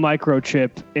sort of a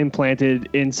microchip implanted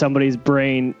in somebody's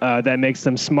brain that makes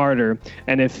them smarter.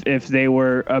 And if they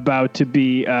were about to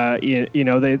be,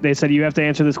 they said you have to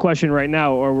answer this question right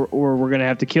now, or we're going to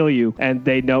have to kill you. And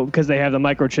they know, because they have the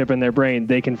microchip in their brain,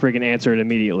 they can freaking answer it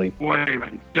immediately. Wait a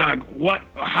minute, Doug,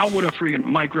 how would a freaking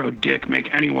micro dick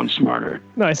make anyone smarter?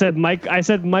 No, I said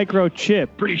microchip.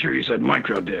 Pretty sure you said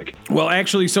micro dick. Well,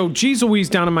 actually, so geez Louise,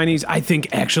 down on my knees, I think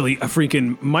actually a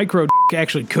freaking micro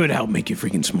actually could help make you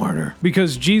freaking smarter.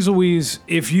 Because, geez Louise,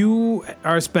 if you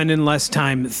are spending less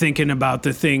time thinking about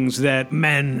the things that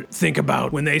men think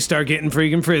about when they start getting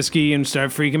freaking frisky and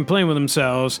start freaking playing with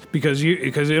themselves, because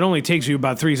it only takes you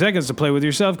about 3 seconds to play with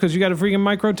yourself because you got a freaking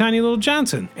micro tiny little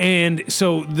Johnson. And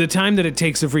so the time that it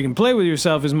takes to freaking play with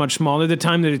yourself is much smaller. The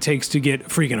time that it takes to get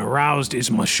freaking aroused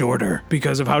is much shorter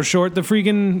because of how short the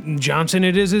freaking Johnson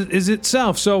it is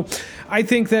itself. So I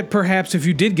think that perhaps if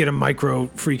you did get a micro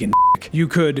freaking you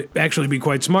could actually be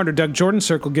quite smarter. Doug Jordan,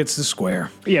 circle gets the square.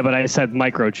 Yeah, but I said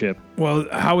microchip. Well,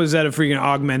 how is that a freaking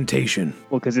augmentation?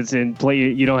 Well, because it's in play.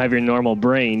 You don't have your normal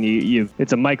brain.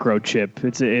 It's a microchip.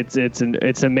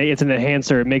 It's an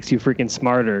enhancer. It makes you freaking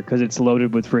smarter because it's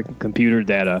loaded with freaking computer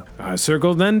data.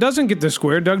 Circle then doesn't get the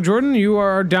square. Doug Jordan, you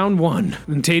are down 1,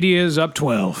 and Tadia is up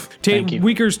 12. Thank you.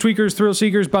 Weakers, tweakers, thrill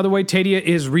seekers. By the way, Tadia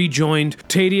is rejoined.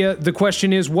 Tadia, the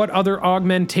question is, what other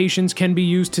augmentations can be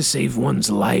used to save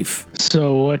one's life?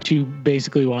 So what you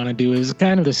basically want to do is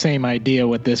kind of the same idea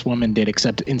what this woman did,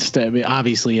 except instead,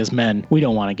 obviously as men, we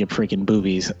don't want to get freaking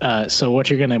boobies. So what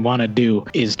you're going to want to do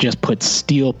is just put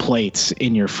steel plates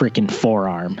in your freaking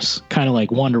forearms, kind of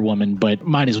like Wonder Woman, but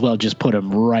might as well just put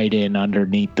them right in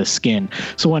underneath the skin.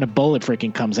 So when a bullet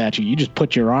freaking comes at you, you just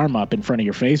put your arm up in front of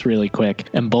your face really quick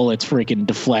and bullets freaking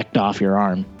deflect off your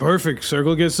arm. Perfect.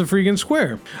 Circle gets the freaking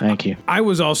square. Thank you. I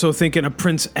was also thinking a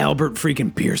Prince Albert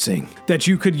freaking piercing that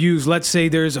you could use. Let's say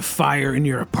there's a fire in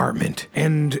your apartment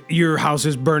and your house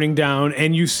is burning down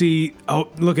and you see, oh,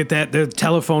 look at that, the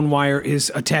telephone wire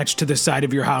is attached to the side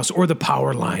of your house or the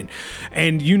power line.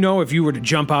 And you know if you were to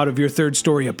jump out of your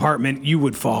 3rd-story apartment, you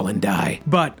would fall and die.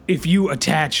 But if you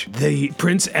attach the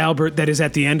Prince Albert that is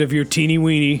at the end of your teeny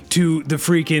weeny to the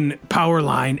freaking power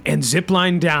line and zip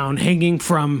line down, hanging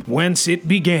from whence it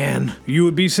began, you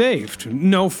would be saved.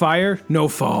 No fire, no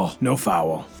fall, no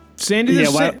foul. Sandy,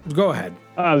 go ahead.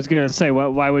 I was going to say,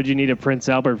 why would you need a Prince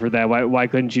Albert for that? Why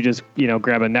couldn't you just,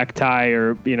 grab a necktie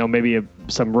or, maybe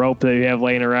some rope that you have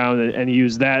laying around and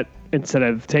use that instead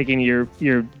of taking your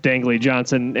dangly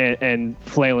Johnson and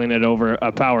flailing it over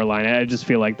a power line? I just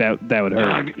feel like that would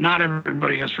hurt. Not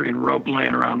everybody has freaking rope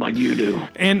laying around like you do.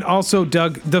 And also,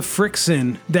 Doug, the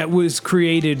friction that was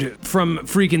created from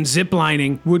freaking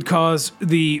ziplining would cause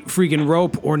the freaking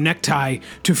rope or necktie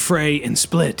to fray and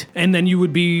split. And then you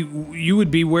would be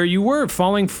where you were,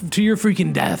 falling to your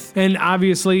freaking death. And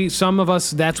obviously, some of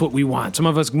us, that's what we want. Some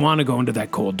of us want to go into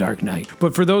that cold, dark night.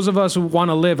 But for those of us who want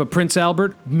to live, a Prince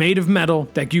Albert made of metal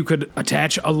that you could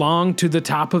attach along to the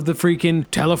top of the freaking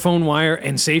telephone wire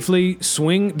and safely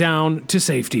swing down to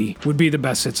safety would be the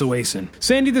best situation.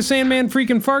 Sandy the Sandman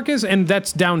freaking Farkas, and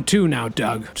that's down 2 now,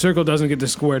 Doug. Circle doesn't get the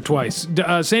square twice.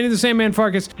 Sandy the Sandman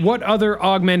Farkas, what other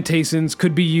augmentations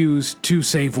could be used to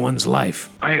save one's life?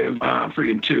 I have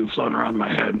freaking 2 floating around my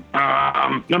head.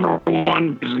 Number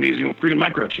 1 is an easy one, freaking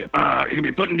microchip. It can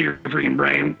be put into your freaking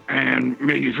brain and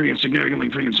make you freaking significantly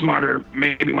freaking smarter.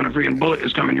 Maybe when a freaking bullet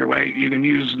is coming your way, you can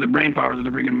use the brain power that the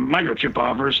freaking microchip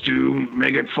offers to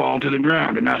make it fall to the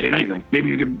ground and not hit anything. Maybe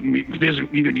you could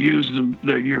use the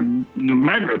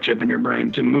microchip in your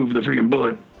brain to move the freaking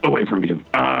bullet away from you.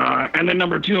 And then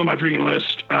number 2 on my freaking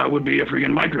list would be a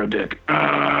freaking micro dick.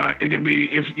 It could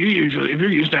be if you're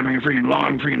used to having a freaking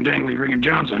long, freaking dangly, freaking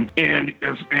Johnson, and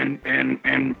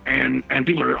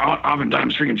people are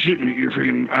oftentimes freaking shooting at your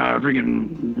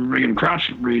freaking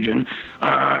crotch region.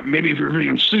 Maybe if you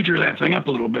freaking suture that thing up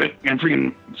a little bit and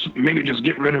freaking maybe just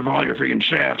get rid of all your freaking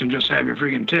shaft and just have your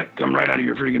freaking tip come right out of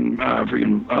your freaking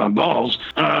balls.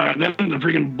 Then the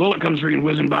freaking bullet comes freaking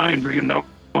whizzing by and freaking no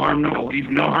harm, no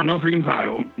freaking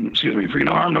foul. Excuse me, freaking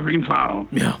no harm, no freaking foul.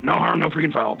 Yeah. No harm, no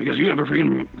freaking foul, because you're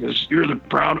the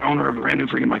proud owner of a brand new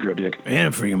freaking micro dick.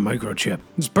 And a freaking microchip.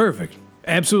 It's perfect.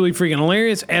 Absolutely freaking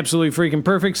hilarious. Absolutely freaking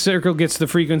perfect. Circle gets the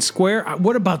freaking square.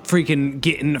 What about freaking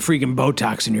getting freaking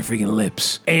Botox in your freaking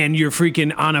lips? And you're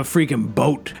freaking on a freaking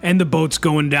boat. And the boat's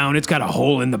going down. It's got a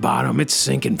hole in the bottom. It's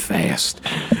sinking fast.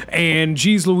 And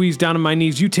geez Louise, down on my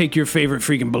knees, you take your favorite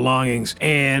freaking belongings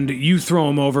and you throw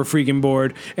them over freaking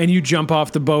board. And you jump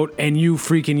off the boat and you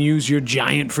freaking use your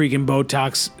giant freaking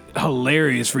Botox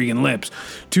hilarious freaking lips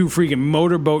to freaking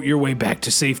motorboat your way back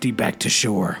to safety, back to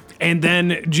shore. And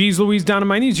then, geez Louise, down on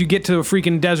my knees, you get to a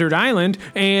freaking desert island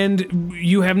and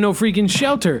you have no freaking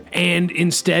shelter. And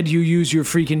instead you use your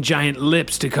freaking giant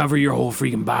lips to cover your whole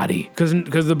freaking body. Because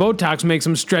the Botox makes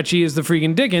them stretchy as the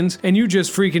freaking Dickens, and you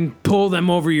just freaking pull them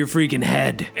over your freaking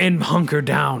head and hunker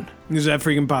down. Is that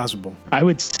freaking possible? I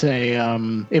would say,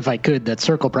 if I could, that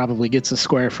Circle probably gets a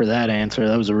square for that answer.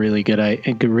 That was a really good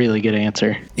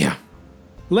answer. Yeah.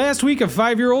 Last week, a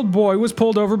 5-year-old boy was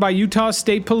pulled over by Utah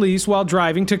State Police while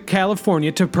driving to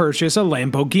California to purchase a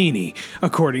Lamborghini,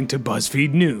 according to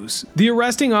BuzzFeed News. The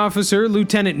arresting officer,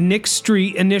 Lieutenant Nick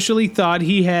Street, initially thought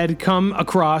he had come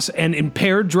across an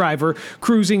impaired driver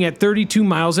cruising at 32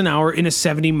 miles an hour in a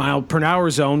 70-mile-per-hour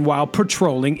zone while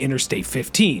patrolling Interstate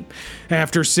 15.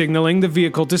 After signaling the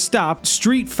vehicle to stop,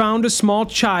 Street found a small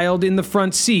child in the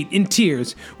front seat in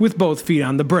tears with both feet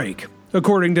on the brake.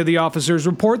 According to the officer's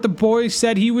report, the boy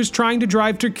said he was trying to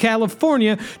drive to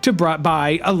California to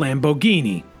buy a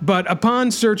Lamborghini. But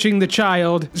upon searching the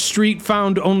child, Street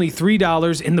found only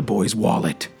 $3 in the boy's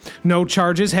wallet. No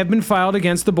charges have been filed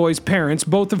against the boy's parents,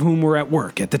 both of whom were at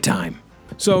work at the time.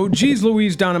 So, geez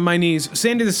Louise, down on my knees.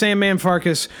 Sandy the Sandman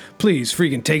Farkas, please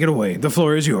freaking take it away. The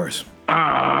floor is yours.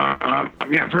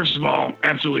 Yeah, first of all,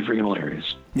 absolutely freaking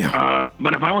hilarious. Yeah.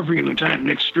 But if I were freaking Lieutenant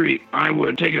Nick Street, I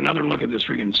would take another look at this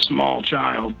freaking small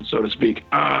child, so to speak,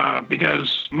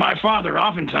 because my father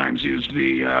oftentimes used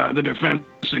the defense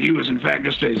that he was in fact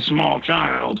just a small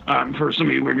child. For some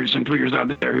of you wiggers and tweakers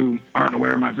out there who aren't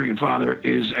aware, my freaking father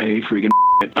is a freaking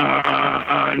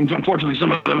and unfortunately,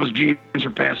 some of those genes are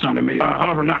passed on to me.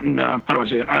 However, not in not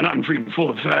in freaking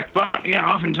full effect. But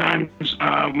yeah, oftentimes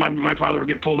my father would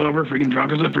get pulled over, freaking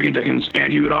drunk as a freaking Dickens,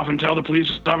 and he would often tell the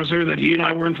police officer that he and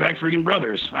I were in fact freaking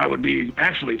brothers. I would be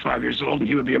actually 5 years old, and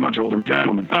he would be a much older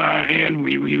gentleman. And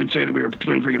he would say that we were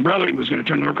twin freaking brothers. He was going to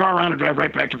turn their car around and drive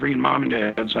right back to freaking mom and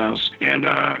dad's house.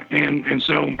 And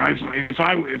so if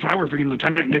I were freaking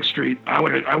Lieutenant Nick Street, I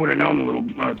would have known a little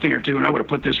thing or two, and I would have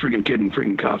put this freaking kid in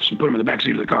freaking cuffs and put him in the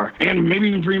backseat of the car, and maybe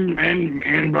even freaking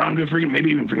and brought him to freaking,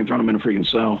 maybe even freaking thrown him in a freaking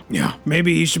cell. Yeah,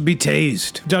 maybe he should be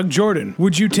tased. Doug Jordan,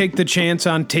 would you take the chance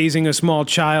on tasing a small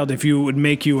child if you would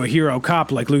make you a hero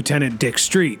cop like Lieutenant Dick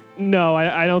Street? No,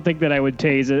 I don't think that I would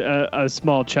tase a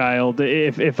small child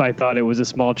if I thought it was a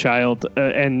small child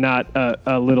and not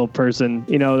a little person.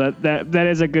 You know, that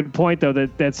is a good point, though,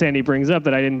 that Sandy brings up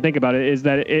that I didn't think about it, is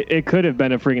that it could have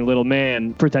been a freaking little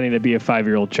man pretending to be a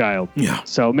 5-year-old child. Yeah.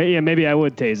 So maybe I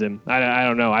would tase him. I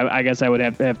don't know. I guess I would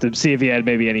have to see if he had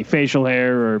maybe any facial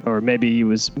hair or maybe he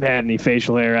had any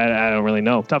facial hair. I don't really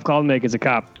know. Tough call to make as a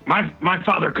cop. My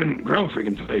father couldn't grow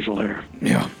freaking facial hair.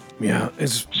 Yeah. Yeah,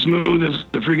 it's smooth as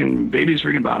the freaking baby's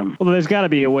freaking bottom. Well, there's got to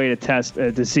be a way to test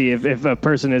to see if a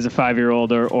person is a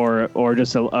 5-year-old or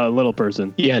just a little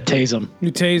person. Yeah, tase them.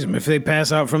 You tase them. If they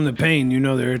pass out from the pain, you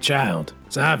know they're a child.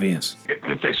 It's obvious.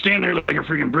 If they stand there like a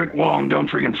freaking brick wall and don't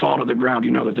freaking fall to the ground,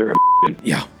 you know that they're a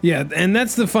Yeah, and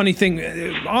that's the funny thing.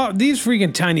 These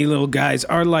freaking tiny little guys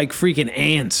are like freaking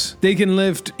ants. They can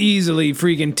lift easily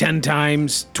freaking 10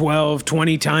 times, 12,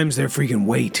 20 times their freaking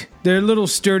weight. They're little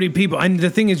sturdy people. And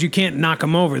the thing is, you can't knock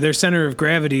them over. Their center of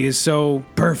gravity is so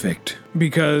perfect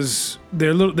because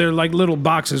they're like little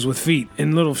boxes with feet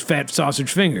and little fat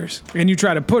sausage fingers. And you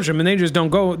try to push them and they just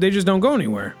don't go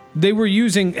anywhere. They were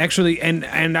using actually,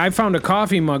 and I found a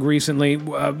coffee mug recently,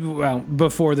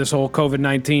 before this whole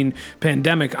COVID-19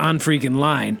 pandemic on freaking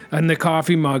Line, and the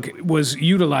coffee mug was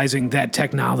utilizing that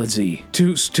technology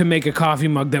to make a coffee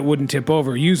mug that wouldn't tip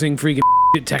over using freaking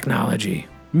technology.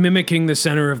 Mimicking the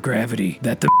center of gravity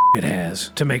that the it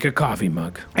has to make a coffee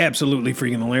mug. Absolutely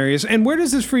freaking hilarious. And where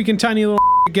does this freaking tiny little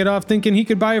get off thinking he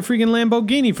could buy a freaking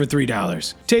Lamborghini for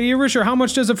 $3? Teddy Risher, how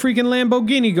much does a freaking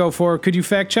Lamborghini go for? Could you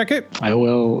fact check it? I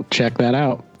will check that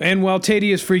out. And while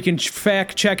Teddy is freaking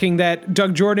fact checking that,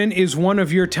 Doug Jordan, is one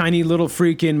of your tiny little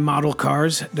freaking model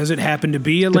cars, does it happen to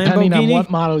be a Lamborghini? Depending on what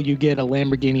model you get, a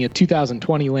Lamborghini, a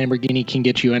 2020 Lamborghini can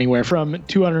get you anywhere from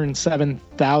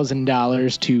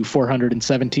 $207,000 to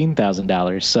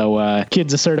 $417,000. So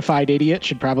kid's a certified idiot,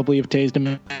 should probably have tased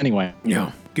him anyway.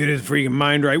 Yeah. Get his freaking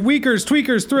mind right. Weakers,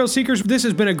 tweakers, thrill seekers, this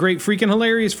has been a great freaking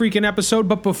hilarious freaking episode,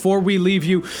 but before we leave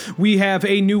you, we have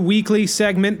a new weekly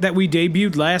segment that we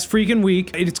debuted last freaking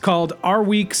week. It's called Our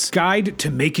Week's Guide to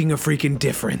Making a Freaking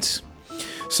Difference.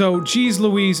 So, geez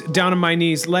Louise, down on my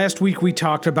knees, last week we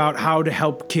talked about how to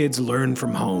help kids learn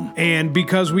from home. And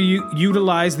because we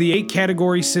utilize the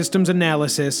 8-category systems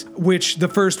analysis, which the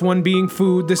first one being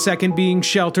food, the second being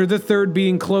shelter, the third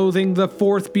being clothing, the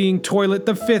fourth being toilet,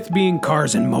 the fifth being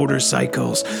cars and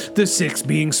motorcycles, the sixth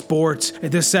being sports,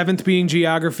 the seventh being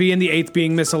geography, and the eighth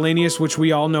being miscellaneous, which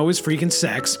we all know is freaking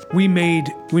sex, we made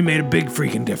a big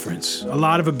freaking difference. A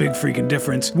lot of a big freaking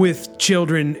difference with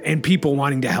children and people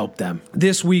wanting to help them.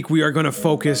 This this week we are going to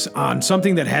focus on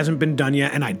something that hasn't been done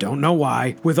yet, and I don't know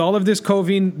why. With all of this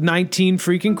COVID-19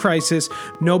 freaking crisis,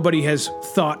 nobody has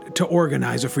thought to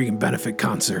organize a freaking benefit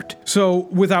concert. So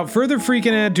without further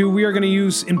freaking ado, we are going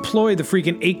to employ the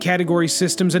freaking 8-category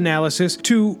systems analysis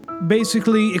to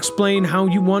basically explain how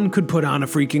one could put on a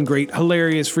freaking great,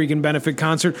 hilarious freaking benefit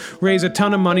concert, raise a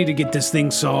ton of money to get this thing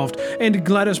solved, and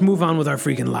let us move on with our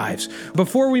freaking lives.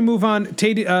 Before we move on,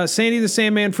 Sandy the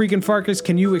Sandman freaking Farkas,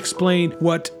 can you explain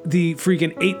what the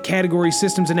freaking 8-category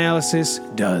systems analysis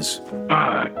does?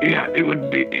 Yeah, it would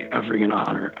be a freaking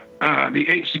honor. The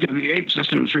eight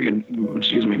systems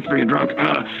freaking drunk.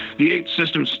 The 8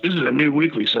 systems, this is a new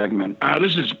weekly segment.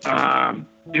 This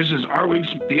is our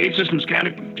week's, the 8 systems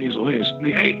category. Jeez Louise.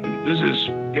 This is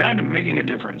Guide to Making a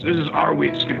Difference. This is our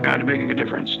week's Guide to Making a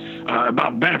Difference,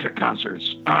 about benefit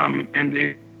concerts.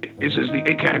 This is the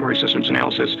 8-category systems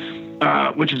analysis,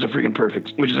 which is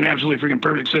an absolutely freaking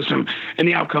perfect system, and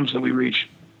the outcomes that we reach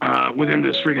within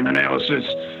this freaking analysis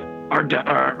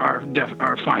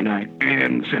are finite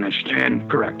and finished and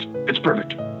correct. It's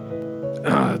perfect.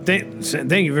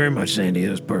 Thank you very much, Sandy.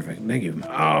 That was perfect. Thank you.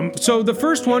 So the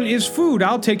first one is food.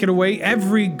 I'll take it away.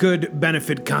 Every good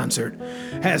benefit concert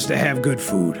has to have good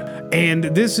food. And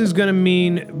this is going to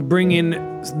mean bring in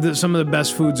some of the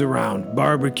best foods around.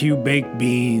 Barbecue baked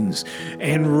beans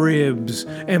and ribs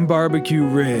and barbecue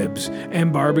ribs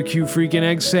and barbecue freaking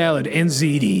egg salad and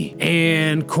ziti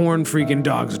and corn freaking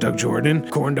dogs, Doug Jordan.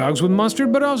 Corn dogs with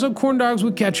mustard, but also corn dogs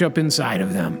with ketchup inside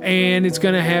of them. And it's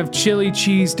going to have chili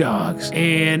cheese dogs.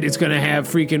 And it's going to have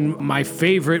freaking my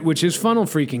favorite, which is funnel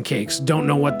freaking cakes. Don't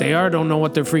know what they are. Don't know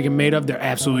what they're freaking made of. They're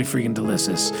absolutely freaking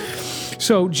delicious.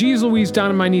 So, geez Louise,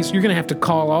 down on my knees, you're going to have to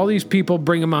call all these people,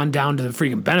 bring them on down to the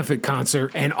freaking benefit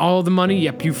concert, and all the money,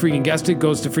 yep, you freaking guessed it,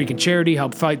 goes to freaking charity,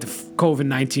 help fight the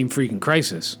COVID-19 freaking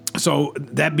crisis. So,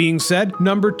 that being said,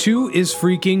 number 2 is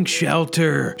freaking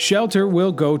shelter. Shelter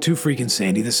will go to freaking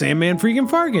Sandy the Sandman freaking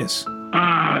Farkas.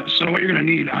 So what you're going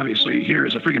to need, obviously, here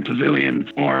is a freaking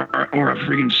pavilion or a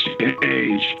freaking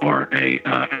stage or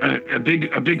a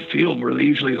big field where they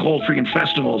usually hold freaking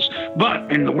festivals.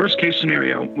 But in the worst case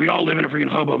scenario, we all live in a freaking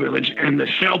hobo village, and the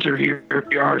shelter here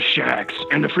are shacks,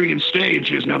 and the freaking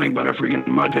stage is nothing but a freaking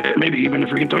mud pit, maybe even the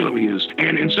freaking toilet we use.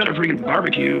 And instead of freaking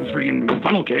barbecue, freaking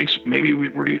funnel cakes, maybe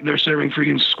they're serving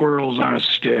freaking squirrels on a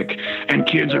stick, and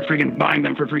kids are freaking buying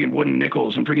them for freaking wooden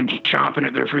nickels and freaking chomping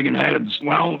at their freaking heads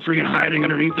while freaking hiding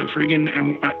underneath the freaking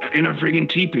in a freaking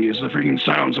teepee as the freaking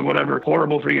sounds of whatever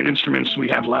horrible freaking instruments we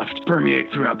have left permeate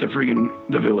throughout the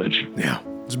village. Yeah,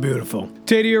 it's beautiful.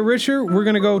 Tadia Richer, we're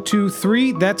gonna go to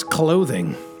 3. That's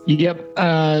clothing. Yep.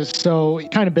 So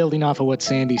kind of building off of what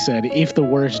Sandy said, if the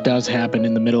worst does happen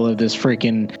in the middle of this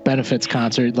freaking benefits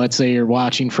concert, let's say you're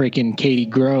watching freaking Katie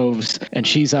Groves and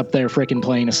she's up there freaking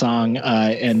playing a song,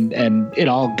 and it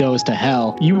all goes to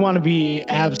hell. You want to be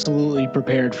absolutely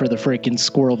prepared for the freaking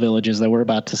squirrel villages that we're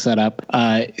about to set up.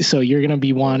 So you're going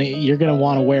to want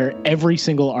to wear every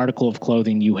single article of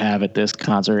clothing you have at this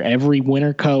concert, every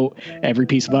winter coat, every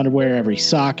piece of underwear, every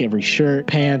sock, every shirt,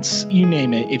 pants, you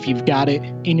name it. If you've got it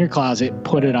in your closet,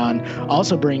 put it on.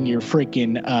 Also bring your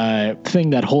freaking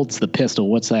thing that holds the pistol.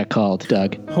 What's that called,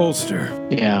 Doug? Holster.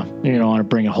 Yeah, you don't want to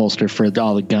bring a holster for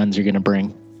all the guns you're going to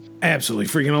bring. Absolutely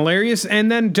freaking hilarious. And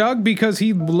then Doug, because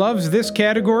he loves this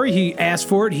category, he asked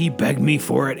for it, he begged me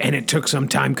for it, and it took some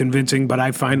time convincing, but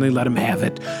I finally let him have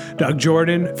it. Doug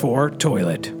Jordan for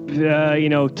toilet.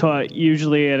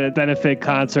 Usually at a benefit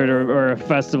concert or a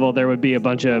festival, there would be a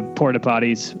bunch of porta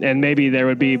potties, and maybe there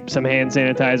would be some hand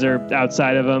sanitizer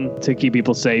outside of them to keep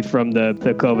people safe from the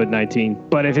COVID-19.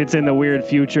 But if it's in the weird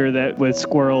future that with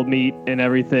squirrel meat and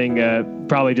everything,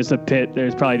 probably just a pit.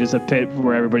 There's probably just a pit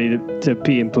for everybody to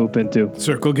pee and poop into.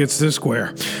 Circle gets the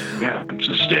square. Yeah, it's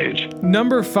a stage.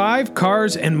 Number 5,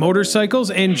 cars and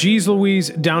motorcycles. And geez Louise,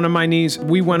 down on my knees,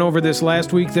 we went over this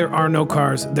last week. There are no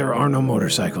cars, there are no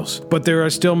motorcycles. But there are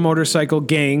still motorcycle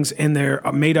gangs, and they're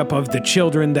made up of the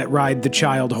children that ride the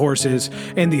child horses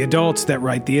and the adults that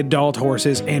ride the adult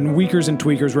horses. And weakers and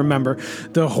tweakers, remember,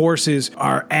 the horses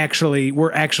were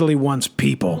actually once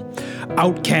people,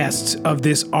 outcasts of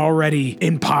this already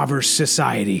impoverished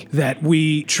society that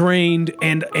we trained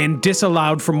and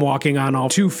disallowed from walking on all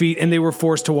 2 feet, and they were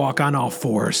forced to walk on all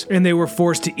 4s, and they were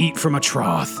forced to eat from a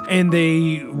trough, and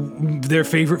their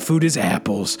favorite food is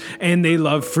apples, and they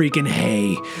love freaking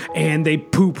hay, and they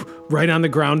poop right on the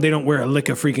ground. They don't wear a lick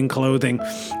of freaking clothing.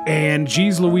 And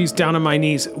geez Louise, down on my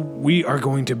knees, we are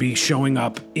going to be showing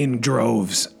up in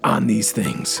droves on these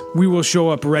things. We will show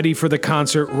up ready for the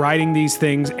concert, riding these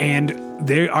things, and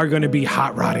they are going to be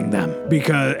hot rodding them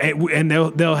because, and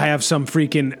they'll have some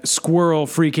freaking squirrel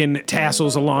freaking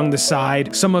tassels along the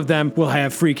side. Some of them will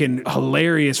have freaking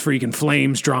hilarious freaking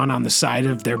flames drawn on the side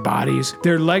of their bodies.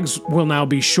 Their legs will now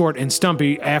be short and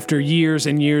stumpy after years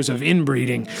and years of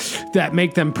inbreeding that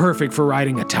make them perfect for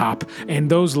riding a top. And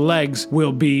those legs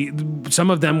will be, some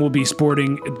of them will be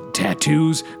sporting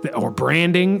tattoos or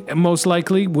branding, most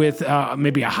likely with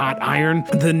maybe a hot iron,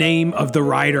 the name of the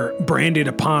rider branded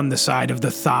upon the side of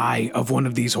the thigh of one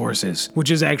of these horses,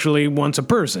 which is actually once a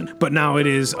person, but now it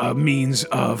is a means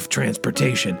of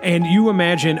transportation. And you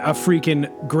imagine a freaking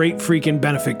great freaking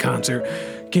benefit concert.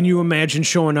 Can you imagine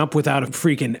showing up without a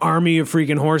freaking army of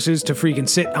freaking horses to freaking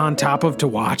sit on top of to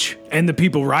watch? And the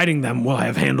people riding them will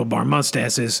have handlebar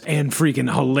mustaches and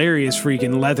freaking hilarious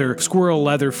freaking squirrel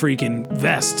leather freaking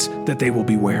vests that they will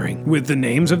be wearing with the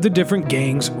names of the different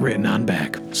gangs written on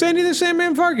back. Sandy the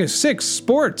Sandman Farkas, 6,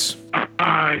 sports.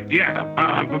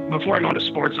 Before I go into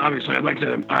sports, obviously, I'd like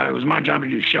to. It was my job to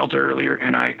do shelter earlier,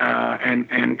 and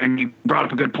and you brought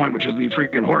up a good point, which is the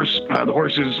freaking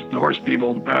the horse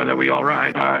people that we all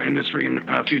ride in this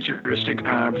freaking futuristic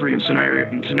freaking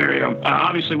scenario.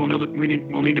 Obviously, we'll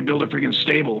need to build a freaking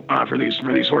stable for these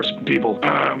horse people,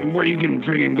 where you can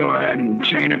freaking go ahead and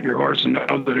chain up your horse and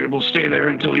know that it will stay there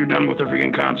until you're done with the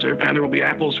freaking concert, and there will be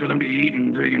apples for them to eat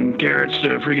and freaking carrots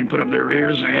to freaking put up their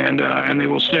rears, and they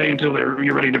will stay until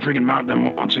you're ready to freaking mount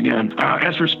them once again.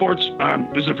 As for sports,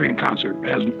 this is a freaking concert.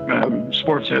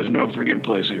 Sports has no freaking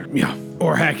place here. Yeah.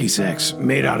 Or hacky sacks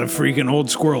made out of freaking old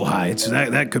squirrel hides.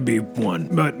 That could be one.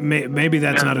 But maybe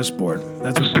that's not a sport.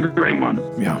 That's a great one.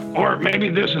 Yeah. Or maybe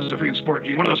this is a freaking sport.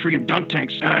 One of those freaking dunk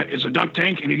tanks is a dunk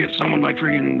tank, and you get someone like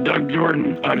freaking Doug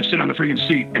Jordan to sit on the freaking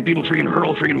seat, and people freaking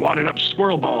hurl freaking wadded up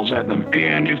squirrel balls at them.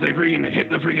 And if they freaking hit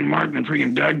the freaking mark, then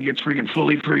freaking Doug gets freaking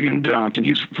fully freaking dunked, and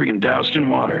he's freaking doused in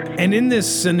water. And in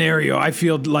this scenario, I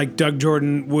feel like Doug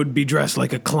Jordan would be dressed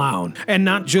like a clown. And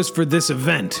not just for this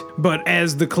event, but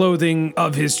as the clothing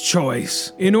of his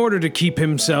choice. In order to keep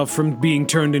himself from being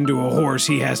turned into a horse,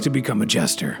 he has to become a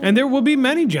jester. And there will be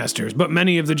many jesters, but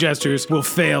many of the jesters will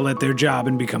fail at their job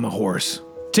and become a horse.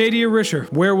 Tadia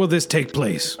Risher, where will this take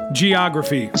place?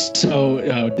 Geography. So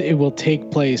it will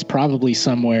take place probably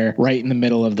somewhere right in the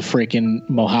middle of the freaking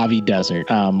Mojave Desert,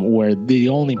 where the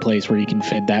only place where you can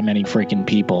fit that many freaking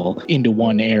people into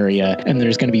one area. And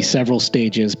there's going to be several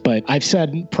stages. But I've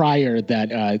said prior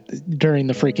that during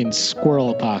the freaking squirrel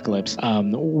apocalypse,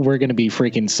 we're going to be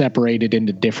freaking separated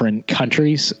into different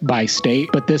countries by state.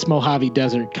 But this Mojave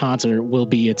Desert concert will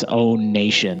be its own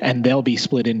nation. And they'll be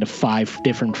split into 5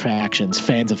 different factions.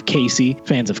 Fans of Casey,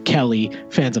 fans of Kelly,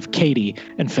 fans of Katie,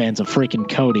 and fans of freaking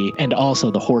Cody, and also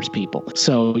the horse people.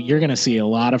 So you're going to see a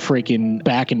lot of freaking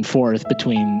back and forth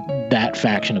between that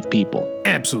faction of people.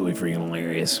 Absolutely freaking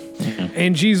hilarious. Yeah.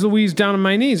 And geez Louise, down on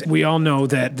my knees. We all know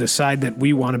that the side that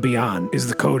we want to be on is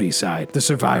the Cody side, the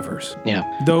survivors.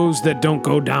 Yeah. Those that don't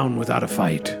go down without a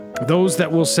fight. Those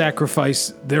that will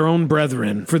sacrifice their own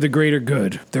brethren for the greater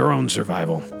good, their own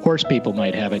survival. Horse people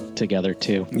might have it together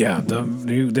too. Yeah,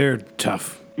 they're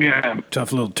tough. Yeah.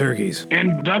 Tough little turkeys.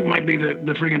 And Doug might be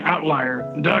the freaking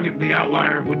outlier. Doug, the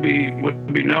outlier, would be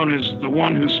known as the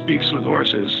one who speaks with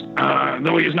horses.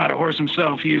 Though he is not a horse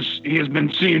himself, he has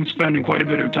been seen spending quite a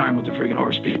bit of time with the freaking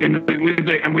horse people.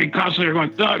 And we constantly are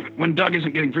going, Doug, when Doug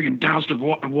isn't getting freaking doused with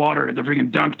water at the freaking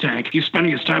dunk tank, he's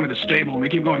spending his time at the stable. And we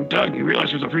keep going, Doug, you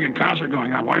realize there's a freaking concert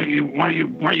going on. Why are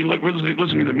you listening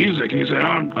to the music? And he said,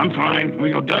 I'm fine. And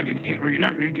we go, Doug, you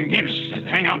can't just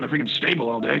hang out in the freaking stable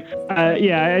all day.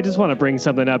 I just want to bring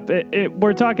something up.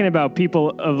 We're talking about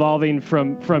people evolving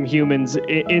from humans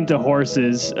into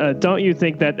horses. Don't you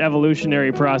think that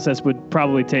evolutionary process would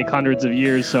probably take hundreds of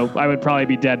years? So I would probably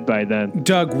be dead by then.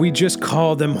 Doug, we just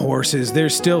call them horses. They're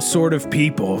still sort of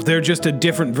people. They're just a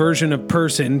different version of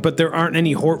person, but there aren't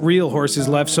any real horses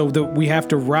left, so that we have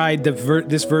to ride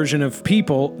this version of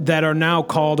people that are now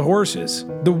called horses.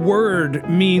 The word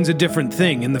means a different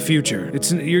thing in the future.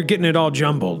 You're getting it all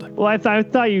jumbled. Well, I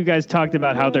thought you guys talked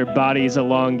about how their bodies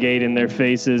elongate and their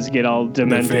faces get all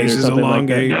demented or something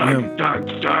elongate, like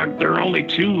that. Doug, there are only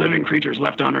 2 living creatures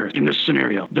left on Earth in this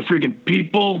scenario. The freaking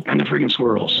people and the freaking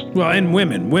squirrels. Well, and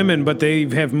women, but they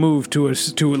have moved to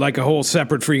like a whole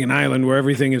separate freaking island where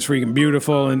everything is freaking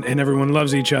beautiful and everyone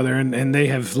loves each other and they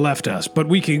have left us. But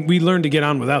we learn to get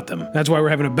on without them. That's why we're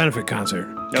having a benefit concert.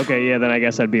 Okay, yeah, then I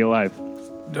guess I'd be alive.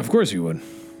 Of course you would.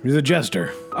 You're the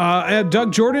jester.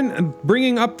 Doug Jordan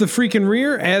bringing up the freaking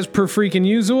rear as per freaking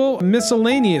usual.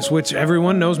 Miscellaneous, which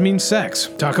everyone knows means sex.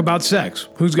 Talk about sex.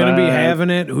 Who's going to be having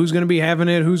it? Who's going to be having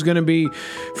it? Who's going to be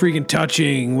freaking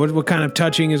touching? What kind of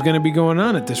touching is going to be going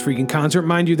on at this freaking concert?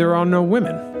 Mind you, there are no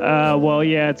women. Well,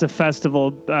 yeah, it's a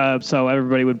festival, so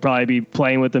everybody would probably be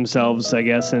playing with themselves, I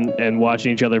guess, and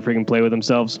watching each other freaking play with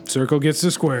themselves. Circle gets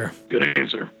the square. Good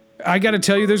answer. I got to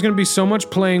tell you, there's going to be so much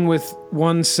playing with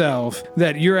oneself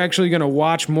that you're actually going to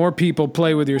watch more people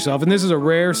play with yourself. And this is a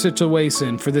rare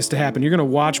situation for this to happen. You're going to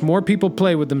watch more people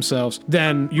play with themselves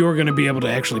than you're going to be able to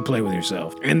actually play with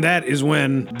yourself. And that is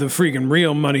when the freaking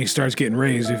real money starts getting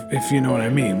raised, if you know what I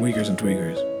mean. Weakers and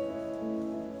tweakers.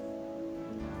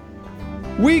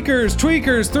 Weakers,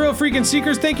 tweakers, thrill freaking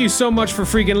seekers, thank you so much for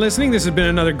freaking listening. This has been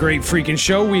another great freaking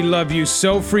show. We love you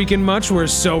so freaking much. We're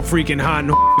so freaking hot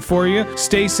and for you.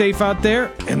 Stay safe out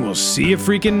there, and we'll see you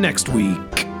freaking next week.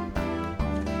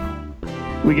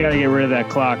 We gotta get rid of that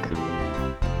clock.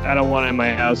 I don't want it in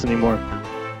my house anymore.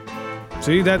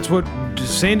 See, that's what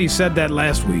Sandy said that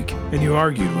last week, and you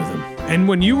argued with him. And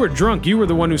when you were drunk, you were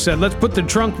the one who said, let's put the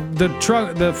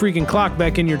freaking clock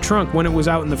back in your trunk when it was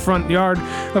out in the front yard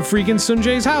of freaking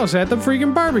Sunjay's house at the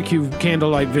freaking barbecue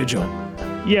candlelight vigil.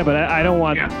 Yeah, but I don't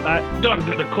want... Yeah. Doug,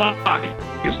 the clock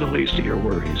is the least of your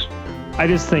worries. I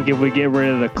just think if we get rid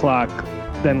of the clock,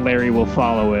 then Larry will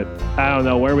follow it. I don't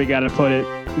know where we gotta put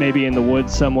it. Maybe in the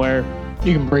woods somewhere.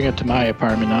 You can bring it to my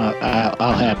apartment.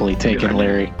 I'll happily take it,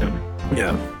 Larry.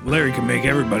 Yeah, Larry can make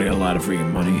everybody a lot of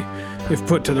freaking money if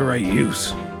put to the right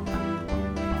use.